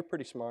 13, you're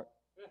pretty smart.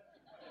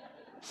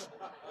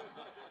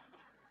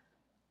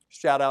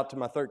 Shout out to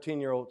my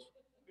 13-year-olds.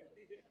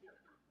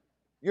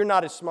 You're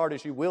not as smart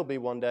as you will be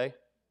one day.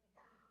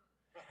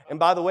 And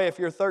by the way, if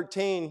you're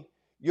 13,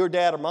 your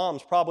dad or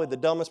mom's probably the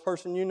dumbest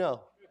person you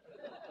know.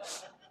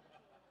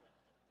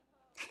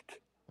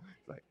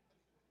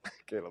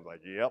 Caleb's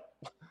like, yep.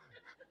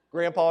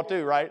 Grandpa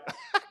too, right?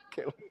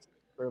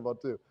 Grandpa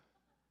too.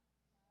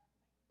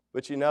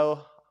 But you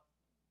know,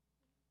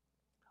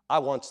 I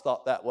once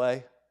thought that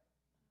way.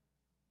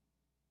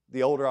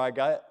 The older I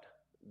got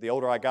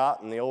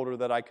and the older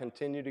that I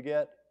continue to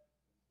get,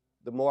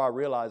 the more I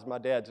realize my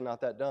dad's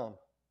not that dumb.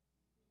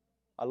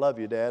 I love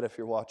you, Dad, if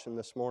you're watching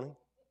this morning.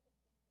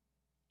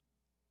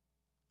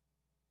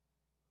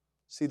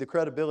 See, the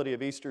credibility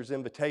of Easter's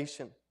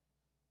invitation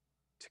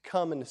to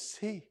come and to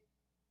see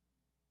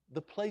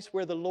the place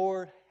where the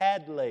Lord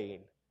had lain.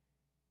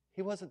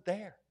 He wasn't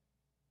there.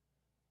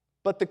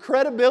 But the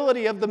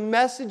credibility of the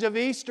message of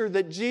Easter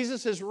that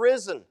Jesus is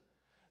risen,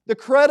 the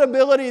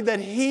credibility that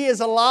He is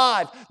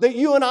alive, that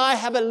you and I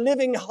have a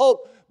living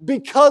hope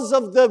because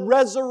of the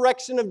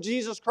resurrection of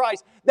Jesus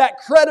Christ, that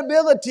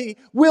credibility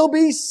will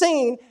be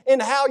seen in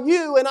how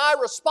you and I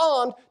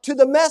respond to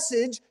the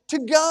message to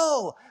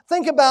go.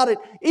 Think about it.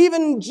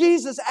 Even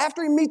Jesus,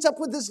 after He meets up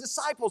with His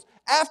disciples,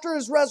 after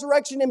His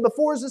resurrection and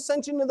before His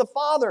ascension to the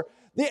Father,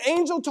 the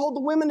angel told the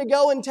women to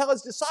go and tell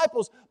His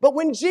disciples. But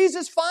when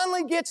Jesus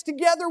finally gets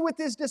together with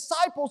His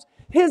disciples,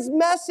 His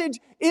message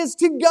is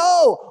to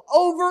go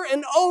over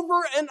and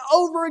over and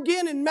over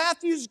again. In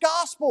Matthew's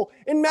gospel,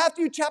 in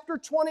Matthew chapter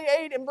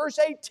 28 and verse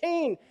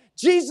 18,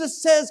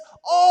 Jesus says,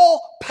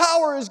 all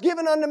power is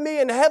given unto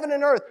me in heaven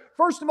and earth.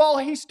 First of all,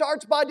 He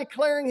starts by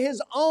declaring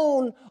His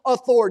own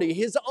authority,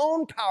 His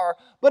own power.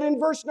 But in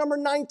verse number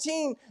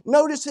 19,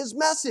 notice His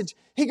message.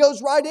 He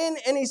goes right in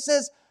and He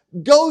says,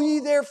 go ye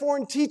therefore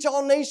and teach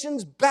all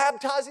nations,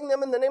 baptizing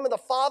them in the name of the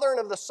Father and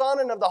of the Son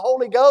and of the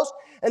Holy Ghost.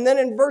 And then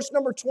in verse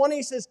number 20,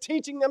 He says,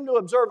 teaching them to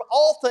observe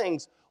all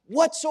things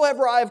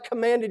whatsoever I have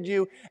commanded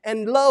you.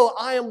 And lo,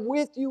 I am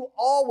with you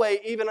always,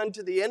 even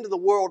unto the end of the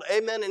world.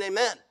 Amen and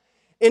amen.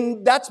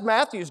 And that's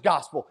Matthew's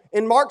gospel.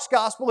 In Mark's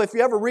gospel, if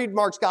you ever read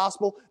Mark's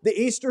gospel, the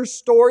Easter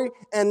story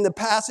and the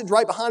passage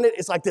right behind it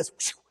is like this.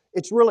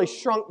 It's really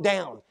shrunk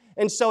down.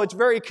 And so it's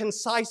very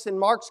concise in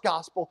Mark's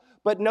gospel.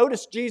 But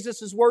notice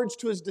Jesus' words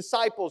to his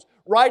disciples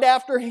right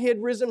after he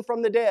had risen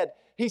from the dead.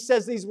 He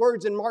says these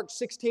words in Mark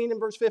 16 and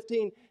verse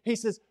 15. He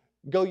says,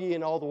 "Go ye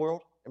in all the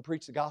world and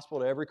preach the gospel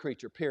to every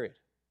creature," period.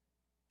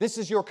 This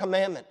is your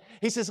commandment.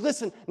 He says,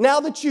 listen, now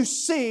that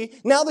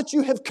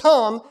you have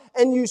come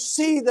and you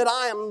see that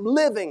I am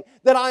living,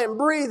 that I am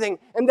breathing,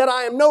 and that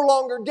I am no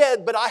longer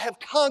dead, but I have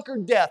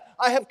conquered death.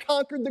 I have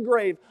conquered the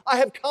grave. I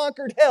have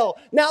conquered hell.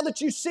 Now that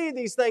you see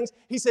these things,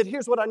 he said,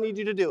 here's what I need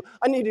you to do.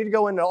 I need you to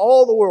go into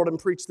all the world and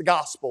preach the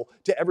gospel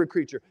to every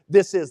creature.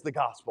 This is the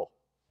gospel.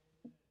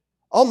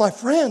 Oh, my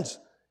friends,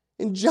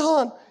 in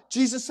John,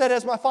 Jesus said,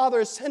 as my Father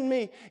has sent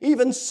me,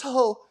 even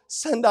so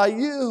send I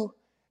you.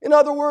 In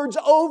other words,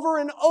 over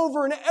and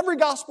over in every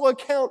gospel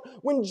account,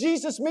 when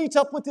Jesus meets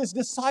up with his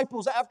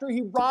disciples after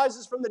he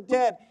rises from the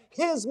dead,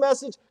 his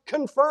message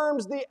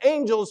confirms the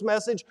angel's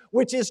message,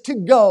 which is to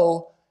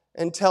go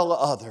and tell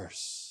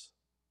others.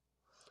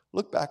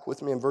 Look back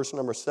with me in verse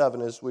number 7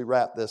 as we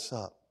wrap this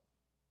up.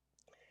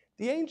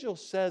 The angel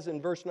says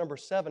in verse number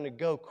 7 to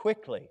go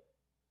quickly.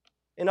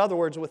 In other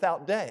words,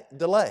 without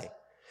delay.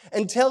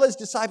 And tell his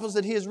disciples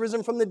that he has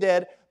risen from the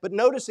dead. But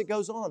notice it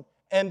goes on.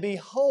 And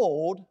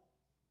behold,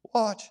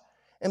 watch,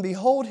 and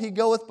behold, he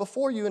goeth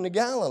before you into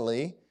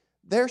Galilee.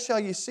 There shall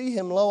you see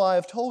him, lo, I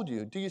have told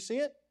you. Do you see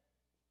it?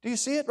 Do you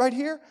see it right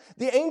here?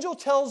 The angel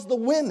tells the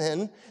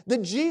women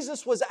that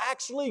Jesus was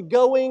actually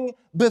going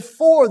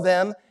before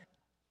them.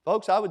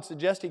 Folks, I would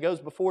suggest he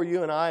goes before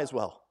you and I as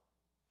well.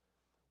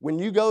 When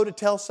you go to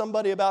tell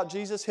somebody about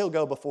Jesus, he'll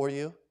go before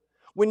you.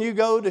 When you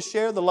go to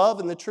share the love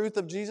and the truth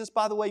of Jesus,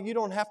 by the way, you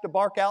don't have to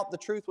bark out the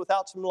truth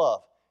without some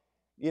love.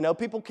 You know,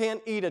 people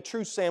can't eat a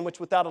truth sandwich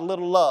without a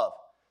little love.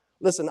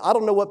 Listen, I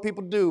don't know what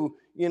people do.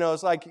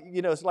 It's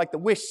like the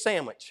wish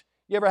sandwich.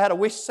 You ever had a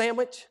wish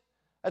sandwich?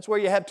 That's where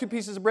you have 2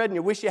 pieces of bread and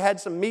you wish you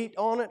had some meat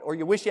on it, or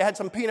you wish you had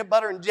some peanut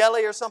butter and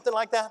jelly or something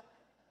like that.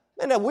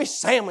 Man, a wish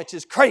sandwich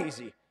is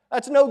crazy.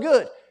 That's no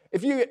good.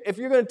 If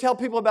you're going to tell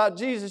people about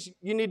Jesus,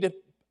 you need to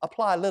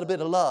apply a little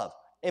bit of love.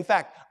 In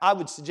fact, I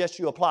would suggest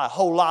you apply a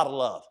whole lot of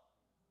love.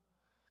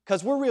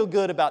 Because we're real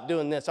good about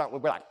doing this, aren't we?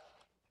 We're like,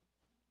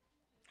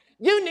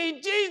 you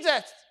need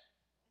Jesus.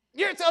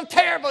 You're so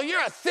terrible.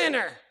 You're a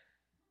sinner.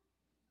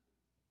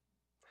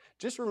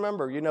 Just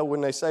remember,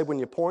 when they say when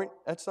you point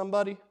at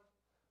somebody,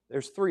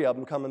 there's 3 of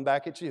them coming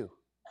back at you.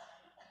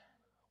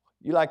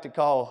 You like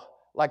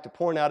to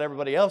point out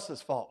everybody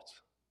else's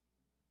faults.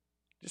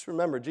 Just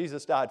remember,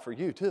 Jesus died for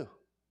you too.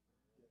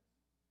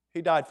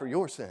 He died for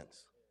your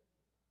sins.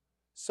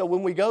 So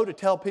when we go to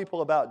tell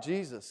people about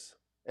Jesus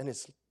and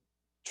his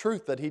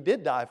truth that he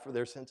did die for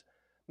their sins,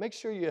 make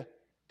sure you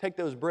take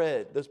those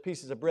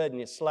pieces of bread, and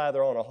you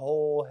slather on a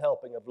whole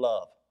helping of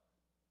love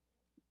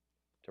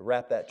to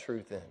wrap that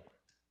truth in.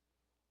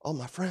 Oh,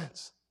 my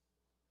friends,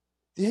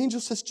 the angel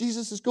says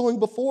Jesus is going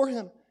before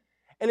him.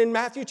 And in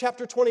Matthew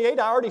chapter 28,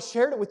 I already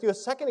shared it with you a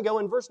second ago,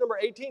 in verse number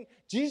 18,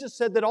 Jesus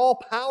said that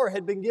all power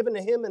had been given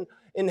to him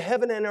in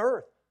heaven and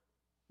earth.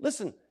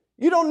 Listen,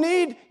 you don't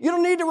need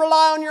to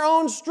rely on your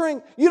own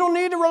strength. You don't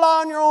need to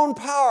rely on your own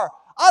power.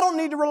 I don't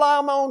need to rely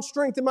on my own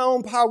strength and my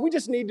own power. We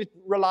just need to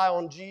rely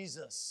on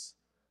Jesus.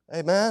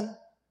 Amen?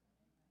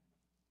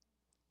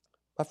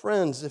 My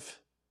friends, if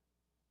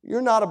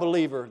you're not a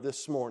believer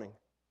this morning,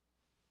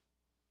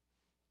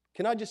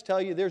 can I just tell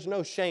you, there's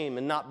no shame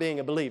in not being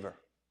a believer.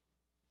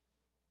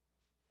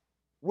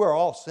 We're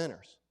all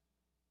sinners.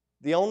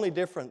 The only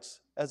difference,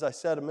 as I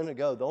said a minute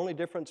ago, the only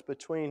difference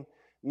between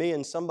me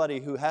and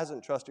somebody who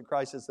hasn't trusted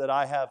Christ is that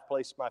I have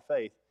placed my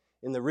faith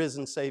in the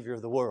risen Savior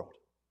of the world.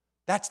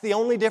 That's the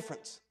only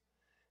difference.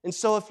 And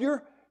so if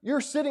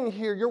you're sitting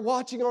here, you're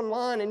watching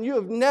online, and you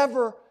have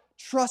never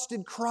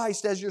trusted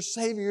Christ as your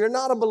Savior, you're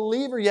not a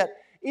believer yet,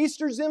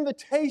 Easter's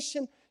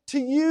invitation to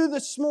you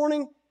this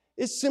morning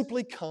is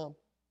simply come.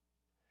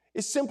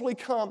 Is simply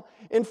come.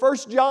 In 1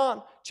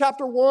 John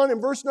chapter 1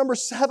 and verse number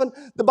 7,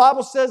 the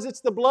Bible says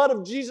it's the blood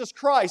of Jesus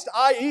Christ,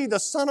 i.e. the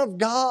Son of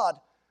God,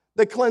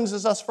 that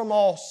cleanses us from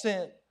all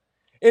sin.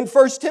 In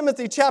 1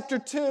 Timothy chapter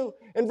 2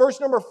 and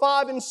verse number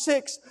 5 and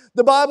 6,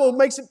 the Bible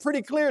makes it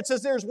pretty clear. It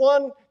says there's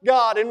one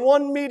God and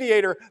one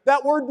mediator.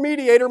 That word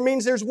mediator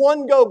means there's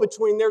one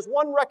go-between. There's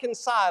one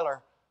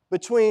reconciler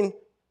between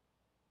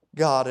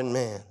God and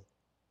man.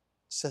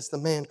 Says the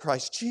man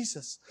Christ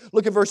Jesus.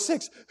 Look at verse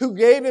 6. Who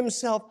gave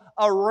himself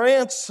a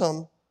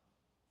ransom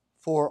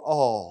for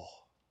all.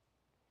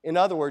 In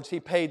other words, he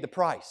paid the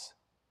price.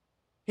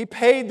 He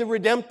paid the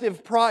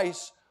redemptive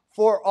price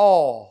for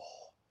all.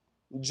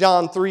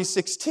 John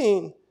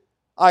 3:16,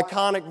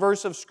 iconic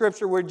verse of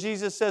Scripture where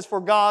Jesus says, for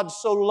God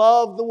so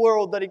loved the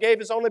world that He gave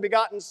His only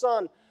begotten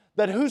Son,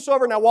 that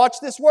whosoever, now watch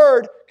this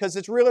word because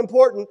it's real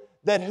important,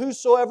 that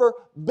whosoever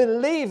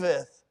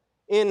believeth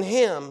in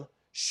Him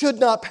should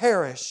not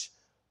perish,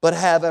 but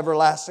have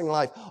everlasting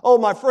life. Oh,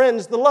 my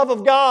friends, the love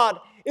of God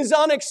is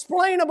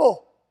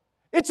unexplainable.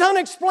 It's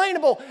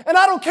unexplainable. And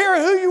I don't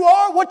care who you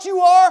are, what you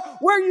are,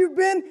 where you've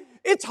been.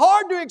 It's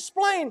hard to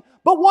explain.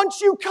 But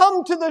once you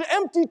come to the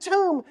empty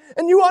tomb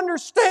and you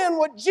understand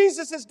what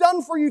Jesus has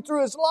done for you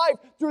through His life,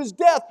 through His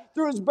death,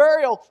 through His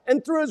burial,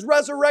 and through His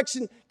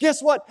resurrection,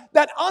 guess what?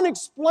 That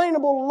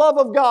unexplainable love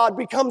of God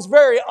becomes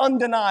very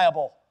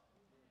undeniable.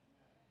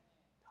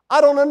 I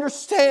don't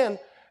understand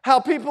how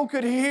people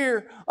could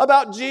hear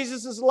about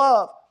Jesus'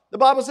 love. The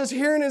Bible says,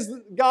 herein is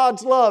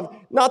God's love.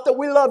 Not that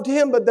we loved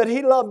Him, but that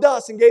He loved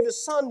us and gave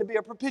His Son to be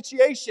a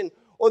propitiation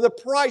or the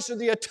price or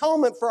the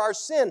atonement for our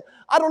sin.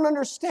 I don't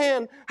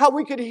understand how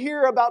we could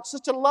hear about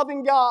such a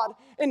loving God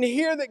and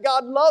hear that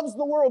God loves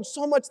the world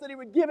so much that He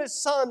would give His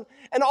Son.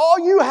 And all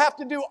you have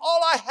to do,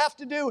 all I have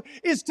to do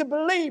is to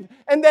believe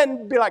and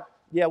then be like,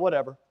 yeah,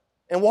 whatever,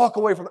 and walk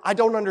away from it. I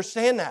don't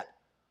understand that.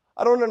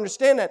 I don't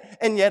understand that.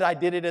 And yet I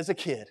did it as a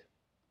kid.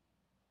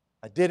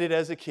 I did it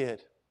as a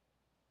kid.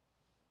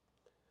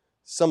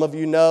 Some of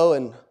you know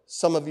and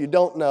some of you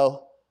don't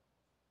know.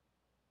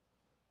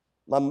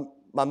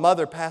 My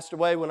mother passed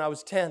away when I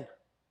was 10.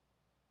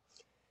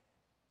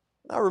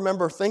 I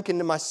remember thinking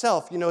to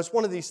myself, it's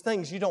one of these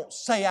things you don't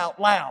say out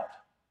loud.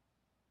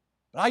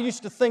 But I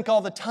used to think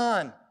all the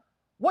time,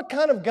 what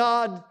kind of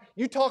God,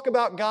 you talk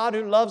about God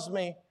who loves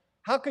me,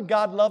 how could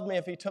God love me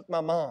if He took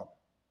my mom?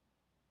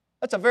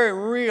 That's a very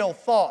real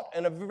thought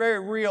and a very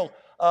real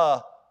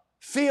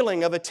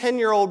feeling of a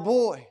 10-year-old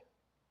boy.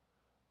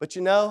 But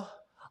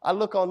I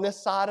look on this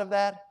side of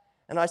that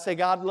and I say,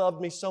 God loved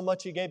me so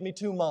much He gave me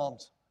 2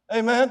 moms.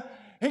 Amen?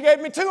 He gave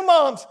me 2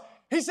 moms.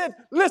 He said,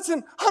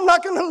 listen, I'm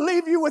not going to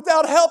leave you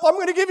without help. I'm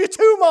going to give you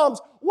 2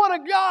 moms. What a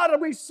God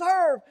we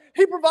serve.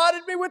 He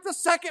provided me with the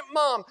second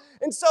mom.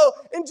 And so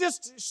in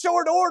just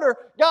short order,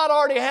 God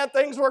already had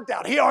things worked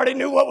out. He already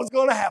knew what was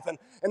going to happen.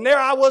 And there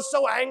I was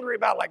so angry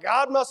about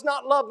God must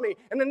not love me.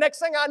 And the next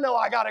thing I know,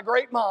 I got a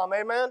great mom.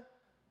 Amen?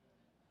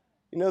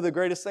 The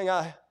greatest thing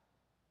I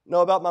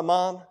know about my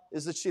mom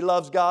is that she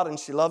loves God and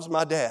she loves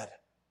my dad.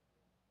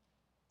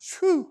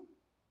 Whew.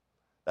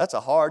 That's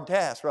a hard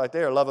task right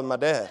there, loving my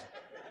dad.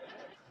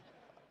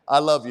 I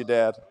love you,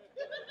 Dad.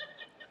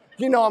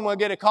 I'm going to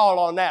get a call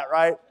on that,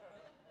 right?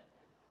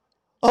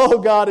 Oh,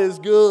 God is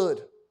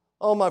good.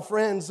 Oh, my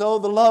friends, the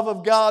love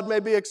of God may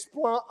be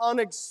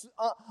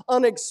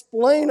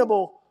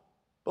unexplainable,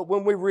 but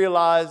when we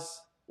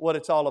realize what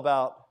it's all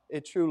about,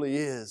 it truly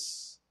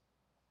is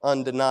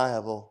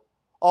undeniable.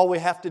 All we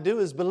have to do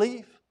is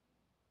believe.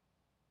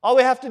 All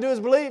we have to do is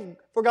believe.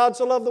 For God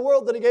so loved the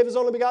world that He gave His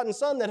only begotten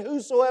Son, that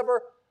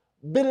whosoever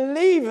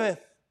believeth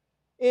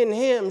in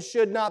Him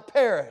should not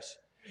perish.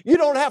 You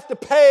don't have to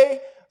pay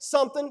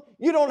something.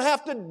 You don't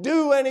have to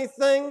do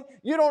anything.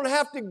 You don't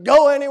have to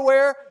go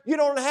anywhere. You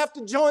don't have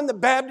to join the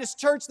Baptist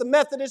church, the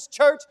Methodist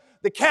church,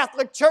 the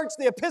Catholic church,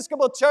 the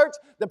Episcopal church,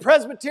 the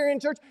Presbyterian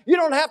church. You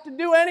don't have to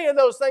do any of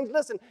those things.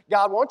 Listen,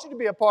 God wants you to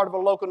be a part of a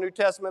local New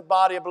Testament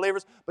body of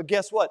believers, but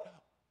guess what?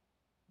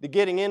 The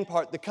getting in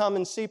part, the come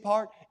and see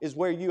part, is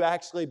where you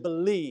actually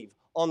believe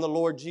on the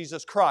Lord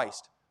Jesus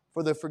Christ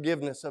for the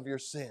forgiveness of your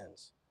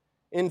sins.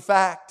 In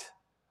fact,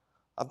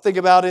 I'm thinking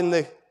about in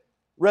the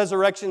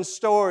resurrection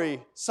story,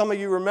 some of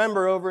you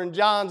remember over in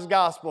John's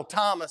Gospel,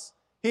 Thomas,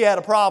 he had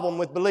a problem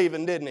with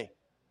believing, didn't he?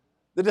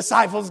 The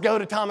disciples go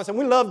to Thomas, and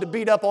we love to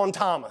beat up on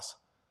Thomas.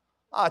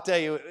 I tell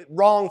you,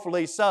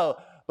 wrongfully so.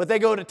 But they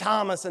go to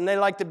Thomas, and they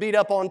like to beat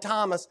up on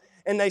Thomas,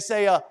 and they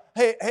say,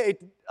 hey,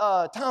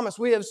 Thomas,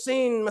 we have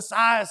seen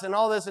Messiah and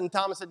all this. And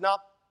Thomas said, no,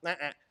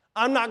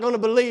 I'm not going to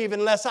believe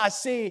unless I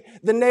see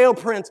the nail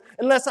prints,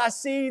 unless I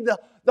see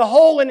the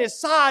hole in His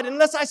side,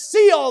 unless I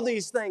see all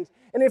these things.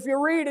 And if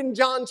you read in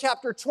John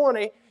chapter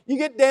 20, you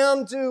get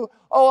down to,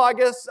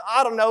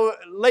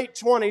 late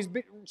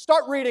 20s.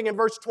 Start reading in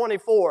verse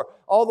 24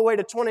 all the way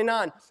to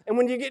 29. And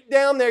when you get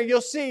down there,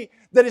 you'll see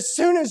that as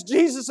soon as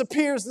Jesus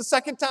appears the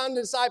second time to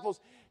the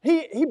disciples,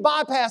 he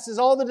bypasses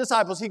all the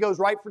disciples. He goes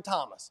right for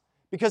Thomas.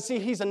 Because, see,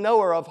 He's a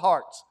knower of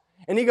hearts.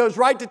 And He goes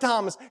right to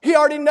Thomas. He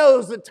already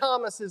knows that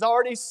Thomas has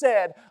already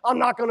said, I'm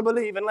not going to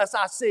believe unless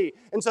I see.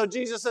 And so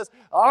Jesus says,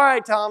 all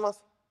right, Thomas.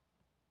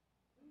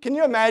 Can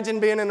you imagine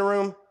being in the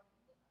room?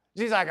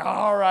 Jesus like,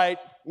 all right,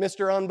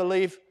 Mr.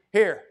 Unbelief,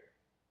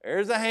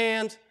 here's a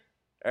hand.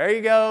 There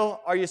you go.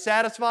 Are you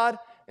satisfied?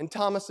 And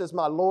Thomas says,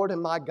 my Lord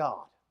and my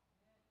God.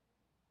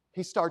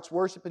 He starts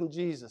worshiping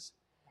Jesus.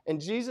 And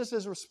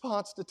Jesus'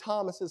 response to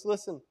Thomas is,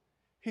 listen,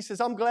 He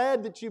says, I'm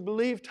glad that you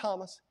believe,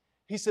 Thomas.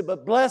 He said,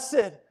 but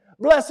blessed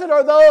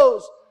are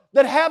those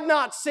that have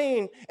not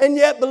seen and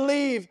yet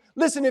believe.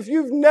 Listen, if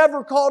you've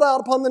never called out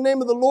upon the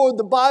name of the Lord,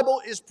 the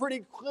Bible is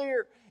pretty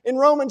clear. In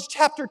Romans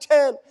chapter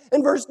 10,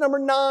 in verse number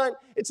 9,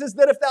 it says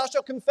that if thou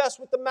shalt confess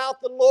with the mouth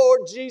the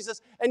Lord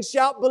Jesus and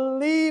shalt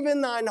believe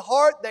in thine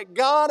heart that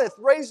God hath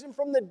raised Him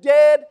from the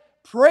dead,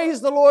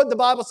 praise the Lord, the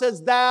Bible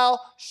says, thou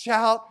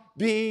shalt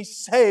be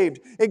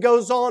saved. It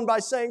goes on by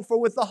saying, for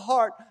with the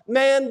heart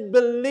man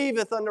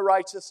believeth unto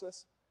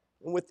righteousness,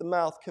 and with the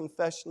mouth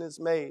confession is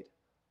made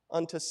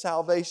unto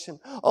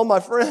salvation. Oh, my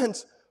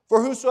friends,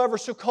 for whosoever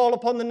shall call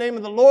upon the name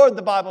of the Lord,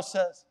 the Bible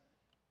says,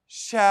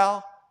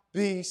 shall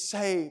be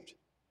saved.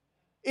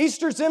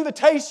 Easter's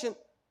invitation.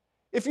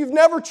 If you've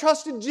never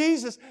trusted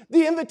Jesus,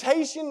 the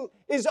invitation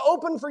is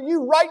open for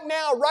you right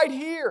now, right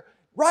here,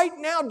 right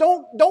now.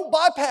 Don't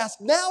bypass.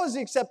 Now is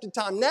the accepted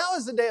time. Now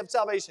is the day of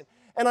salvation.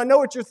 And I know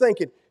what you're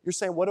thinking. You're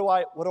saying, what do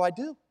I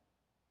do?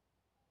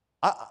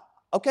 I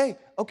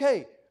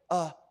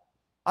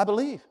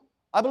believe.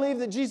 I believe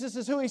that Jesus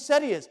is who He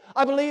said He is.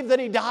 I believe that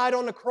He died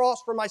on the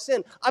cross for my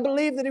sin. I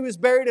believe that He was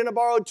buried in a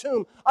borrowed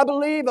tomb. I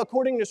believe,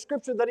 according to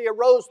Scripture, that He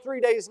arose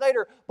 3 days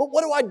later. But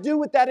what do I do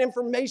with that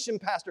information,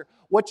 Pastor?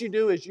 What you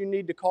do is you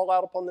need to call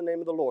out upon the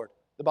name of the Lord,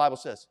 the Bible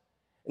says.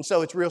 And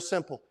so it's real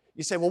simple.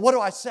 You say, well, what do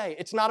I say?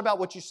 It's not about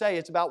what you say.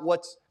 It's about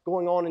what's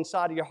going on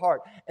inside of your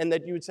heart. And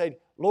that you would say,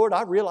 Lord,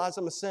 I realize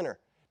I'm a sinner.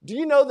 Do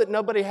you know that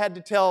nobody had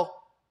to tell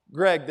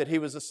Greg that he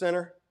was a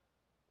sinner?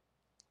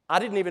 I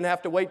didn't even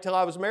have to wait till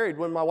I was married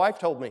when my wife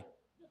told me.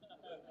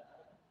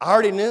 I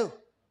already knew.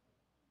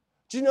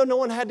 Do you know no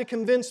one had to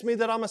convince me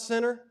that I'm a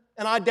sinner?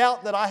 And I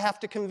doubt that I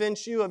have to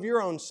convince you of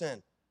your own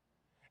sin.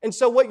 And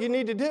so what you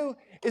need to do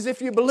is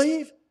if you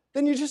believe,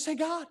 then you just say,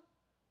 God,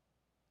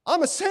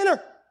 I'm a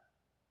sinner.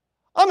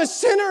 I'm a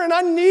sinner and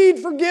I need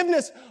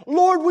forgiveness.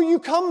 Lord, will you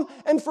come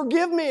and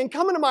forgive me and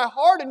come into my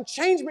heart and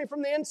change me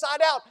from the inside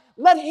out?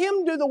 Let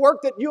Him do the work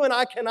that you and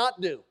I cannot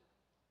do.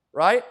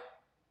 Right?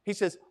 He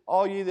says,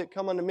 all ye that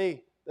come unto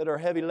me that are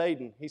heavy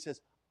laden, He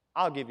says,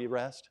 I'll give you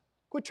rest.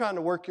 Quit trying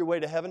to work your way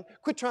to heaven.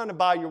 Quit trying to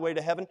buy your way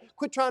to heaven.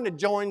 Quit trying to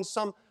join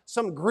some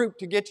group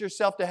to get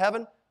yourself to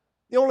heaven.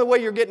 The only way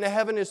you're getting to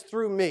heaven is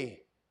through me.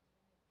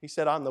 He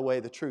said, I'm the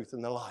way, the truth,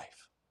 and the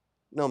life.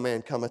 No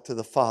man cometh to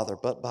the Father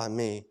but by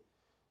me.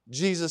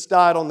 Jesus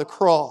died on the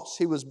cross.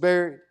 He was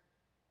buried.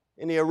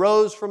 And He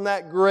arose from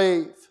that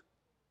grave.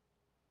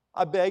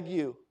 I beg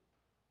you,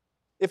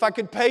 if I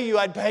could pay you,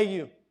 I'd pay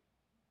you.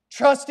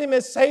 Trust Him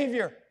as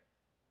Savior.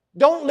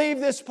 Don't leave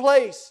this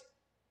place.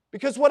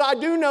 Because what I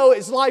do know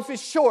is life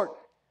is short.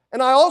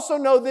 And I also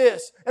know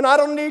this, and I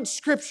don't need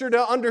Scripture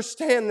to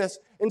understand this.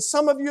 And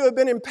some of you have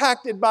been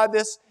impacted by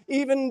this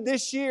even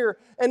this year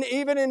and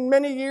even in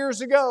many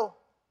years ago.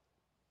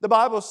 The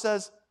Bible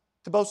says,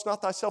 to boast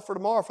not thyself for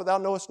tomorrow, for thou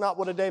knowest not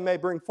what a day may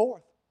bring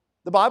forth.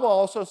 The Bible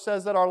also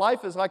says that our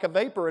life is like a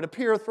vapor. It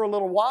appeareth for a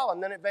little while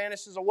and then it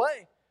vanishes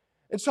away.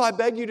 And so I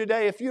beg you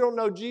today, if you don't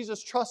know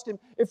Jesus, trust Him.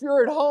 If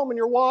you're at home and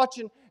you're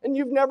watching and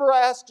you've never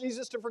asked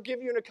Jesus to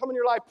forgive you and to come in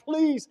your life,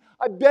 please,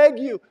 I beg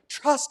you,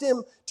 trust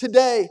Him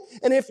today.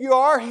 And if you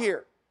are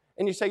here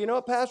and you say, you know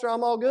what, Pastor,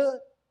 I'm all good.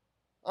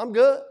 I'm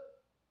good.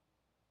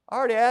 I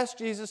already asked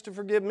Jesus to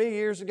forgive me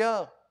years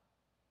ago.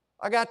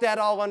 I got that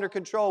all under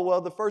control.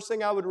 Well, the first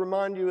thing I would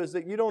remind you is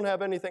that you don't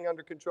have anything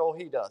under control.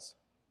 He does.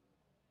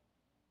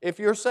 If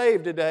you're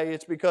saved today,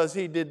 it's because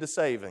He did the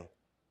saving.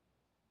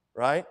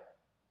 Right?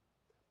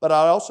 But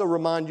I also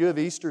remind you of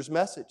Easter's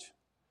message.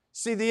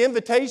 See, the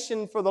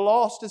invitation for the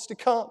lost is to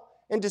come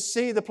and to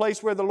see the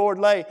place where the Lord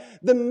lay.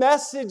 The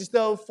message,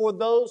 though, for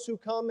those who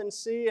come and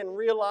see and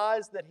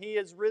realize that He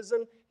is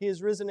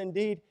risen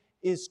indeed,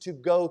 is to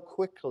go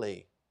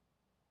quickly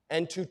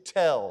and to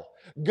tell.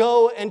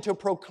 Go and to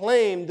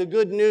proclaim the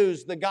good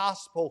news, the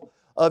gospel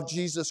of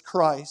Jesus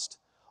Christ.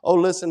 Oh,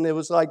 listen, it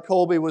was like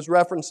Colby was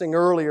referencing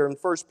earlier in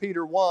 1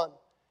 Peter 1,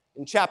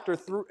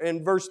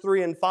 in verse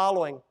 3 and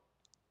following.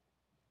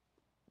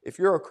 If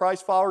you're a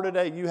Christ follower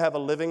today, you have a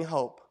living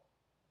hope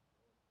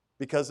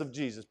because of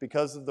Jesus,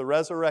 because of the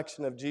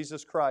resurrection of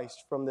Jesus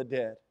Christ from the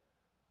dead.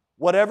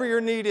 Whatever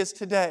your need is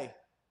today,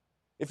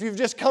 if you've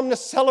just come to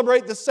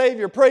celebrate the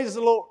Savior, praise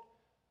the Lord.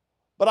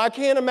 But I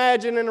can't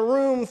imagine in a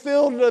room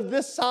filled of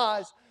this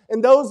size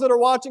and those that are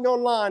watching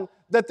online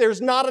that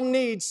there's not a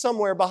need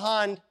somewhere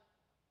behind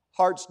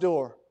heart's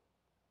door.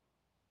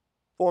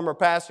 Former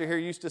pastor here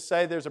used to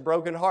say there's a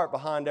broken heart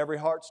behind every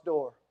heart's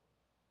door.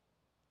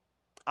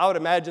 I would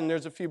imagine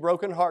there's a few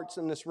broken hearts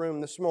in this room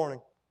this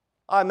morning.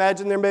 I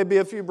imagine there may be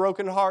a few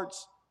broken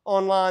hearts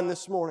online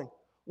this morning.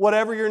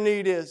 Whatever your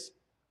need is,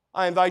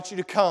 I invite you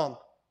to come.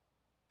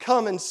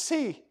 Come and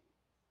see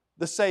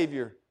the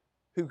Savior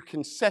who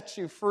can set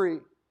you free.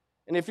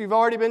 And if you've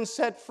already been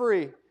set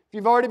free, if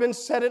you've already been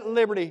set at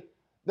liberty,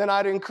 then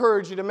I'd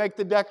encourage you to make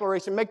the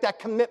declaration, make that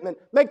commitment,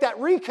 make that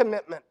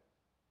recommitment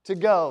to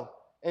go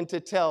and to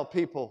tell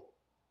people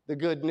the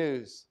good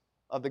news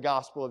of the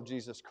gospel of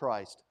Jesus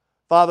Christ.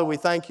 Father, we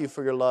thank You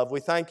for Your love.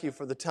 We thank You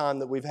for the time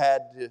that we've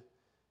had to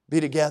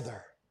be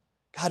together.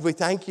 God, we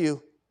thank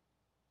You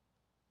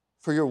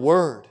for Your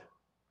word.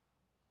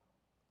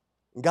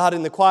 And God,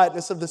 in the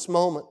quietness of this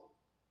moment,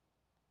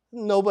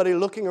 nobody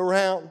looking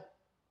around,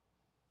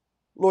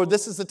 Lord,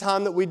 this is the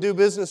time that we do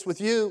business with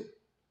You.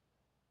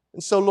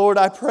 And so, Lord,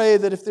 I pray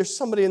that if there's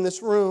somebody in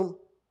this room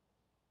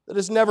that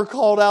has never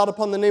called out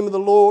upon the name of the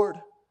Lord,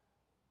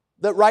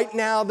 that right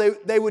now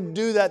they would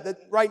do that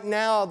right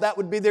now that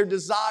would be their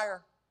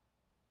desire.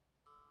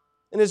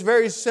 And it's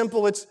very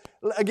simple. It's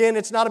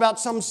not about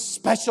some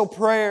special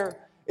prayer.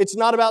 It's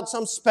not about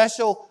some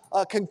special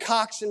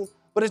concoction,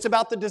 but it's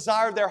about the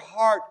desire of their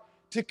heart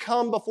to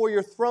come before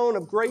Your throne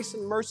of grace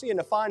and mercy and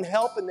to find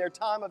help in their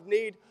time of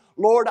need.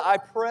 Lord, I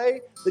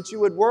pray that You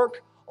would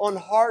work on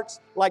hearts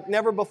like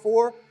never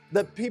before.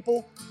 that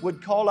people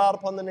would call out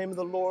upon the name of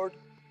the Lord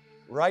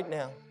right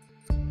now.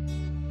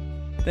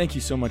 Thank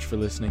you so much for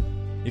listening.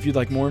 If you'd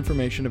like more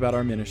information about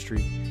our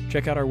ministry,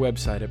 check out our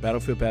website at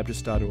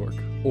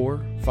battlefieldbaptist.org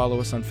or follow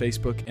us on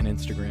Facebook and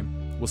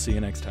Instagram. We'll see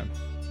you next time.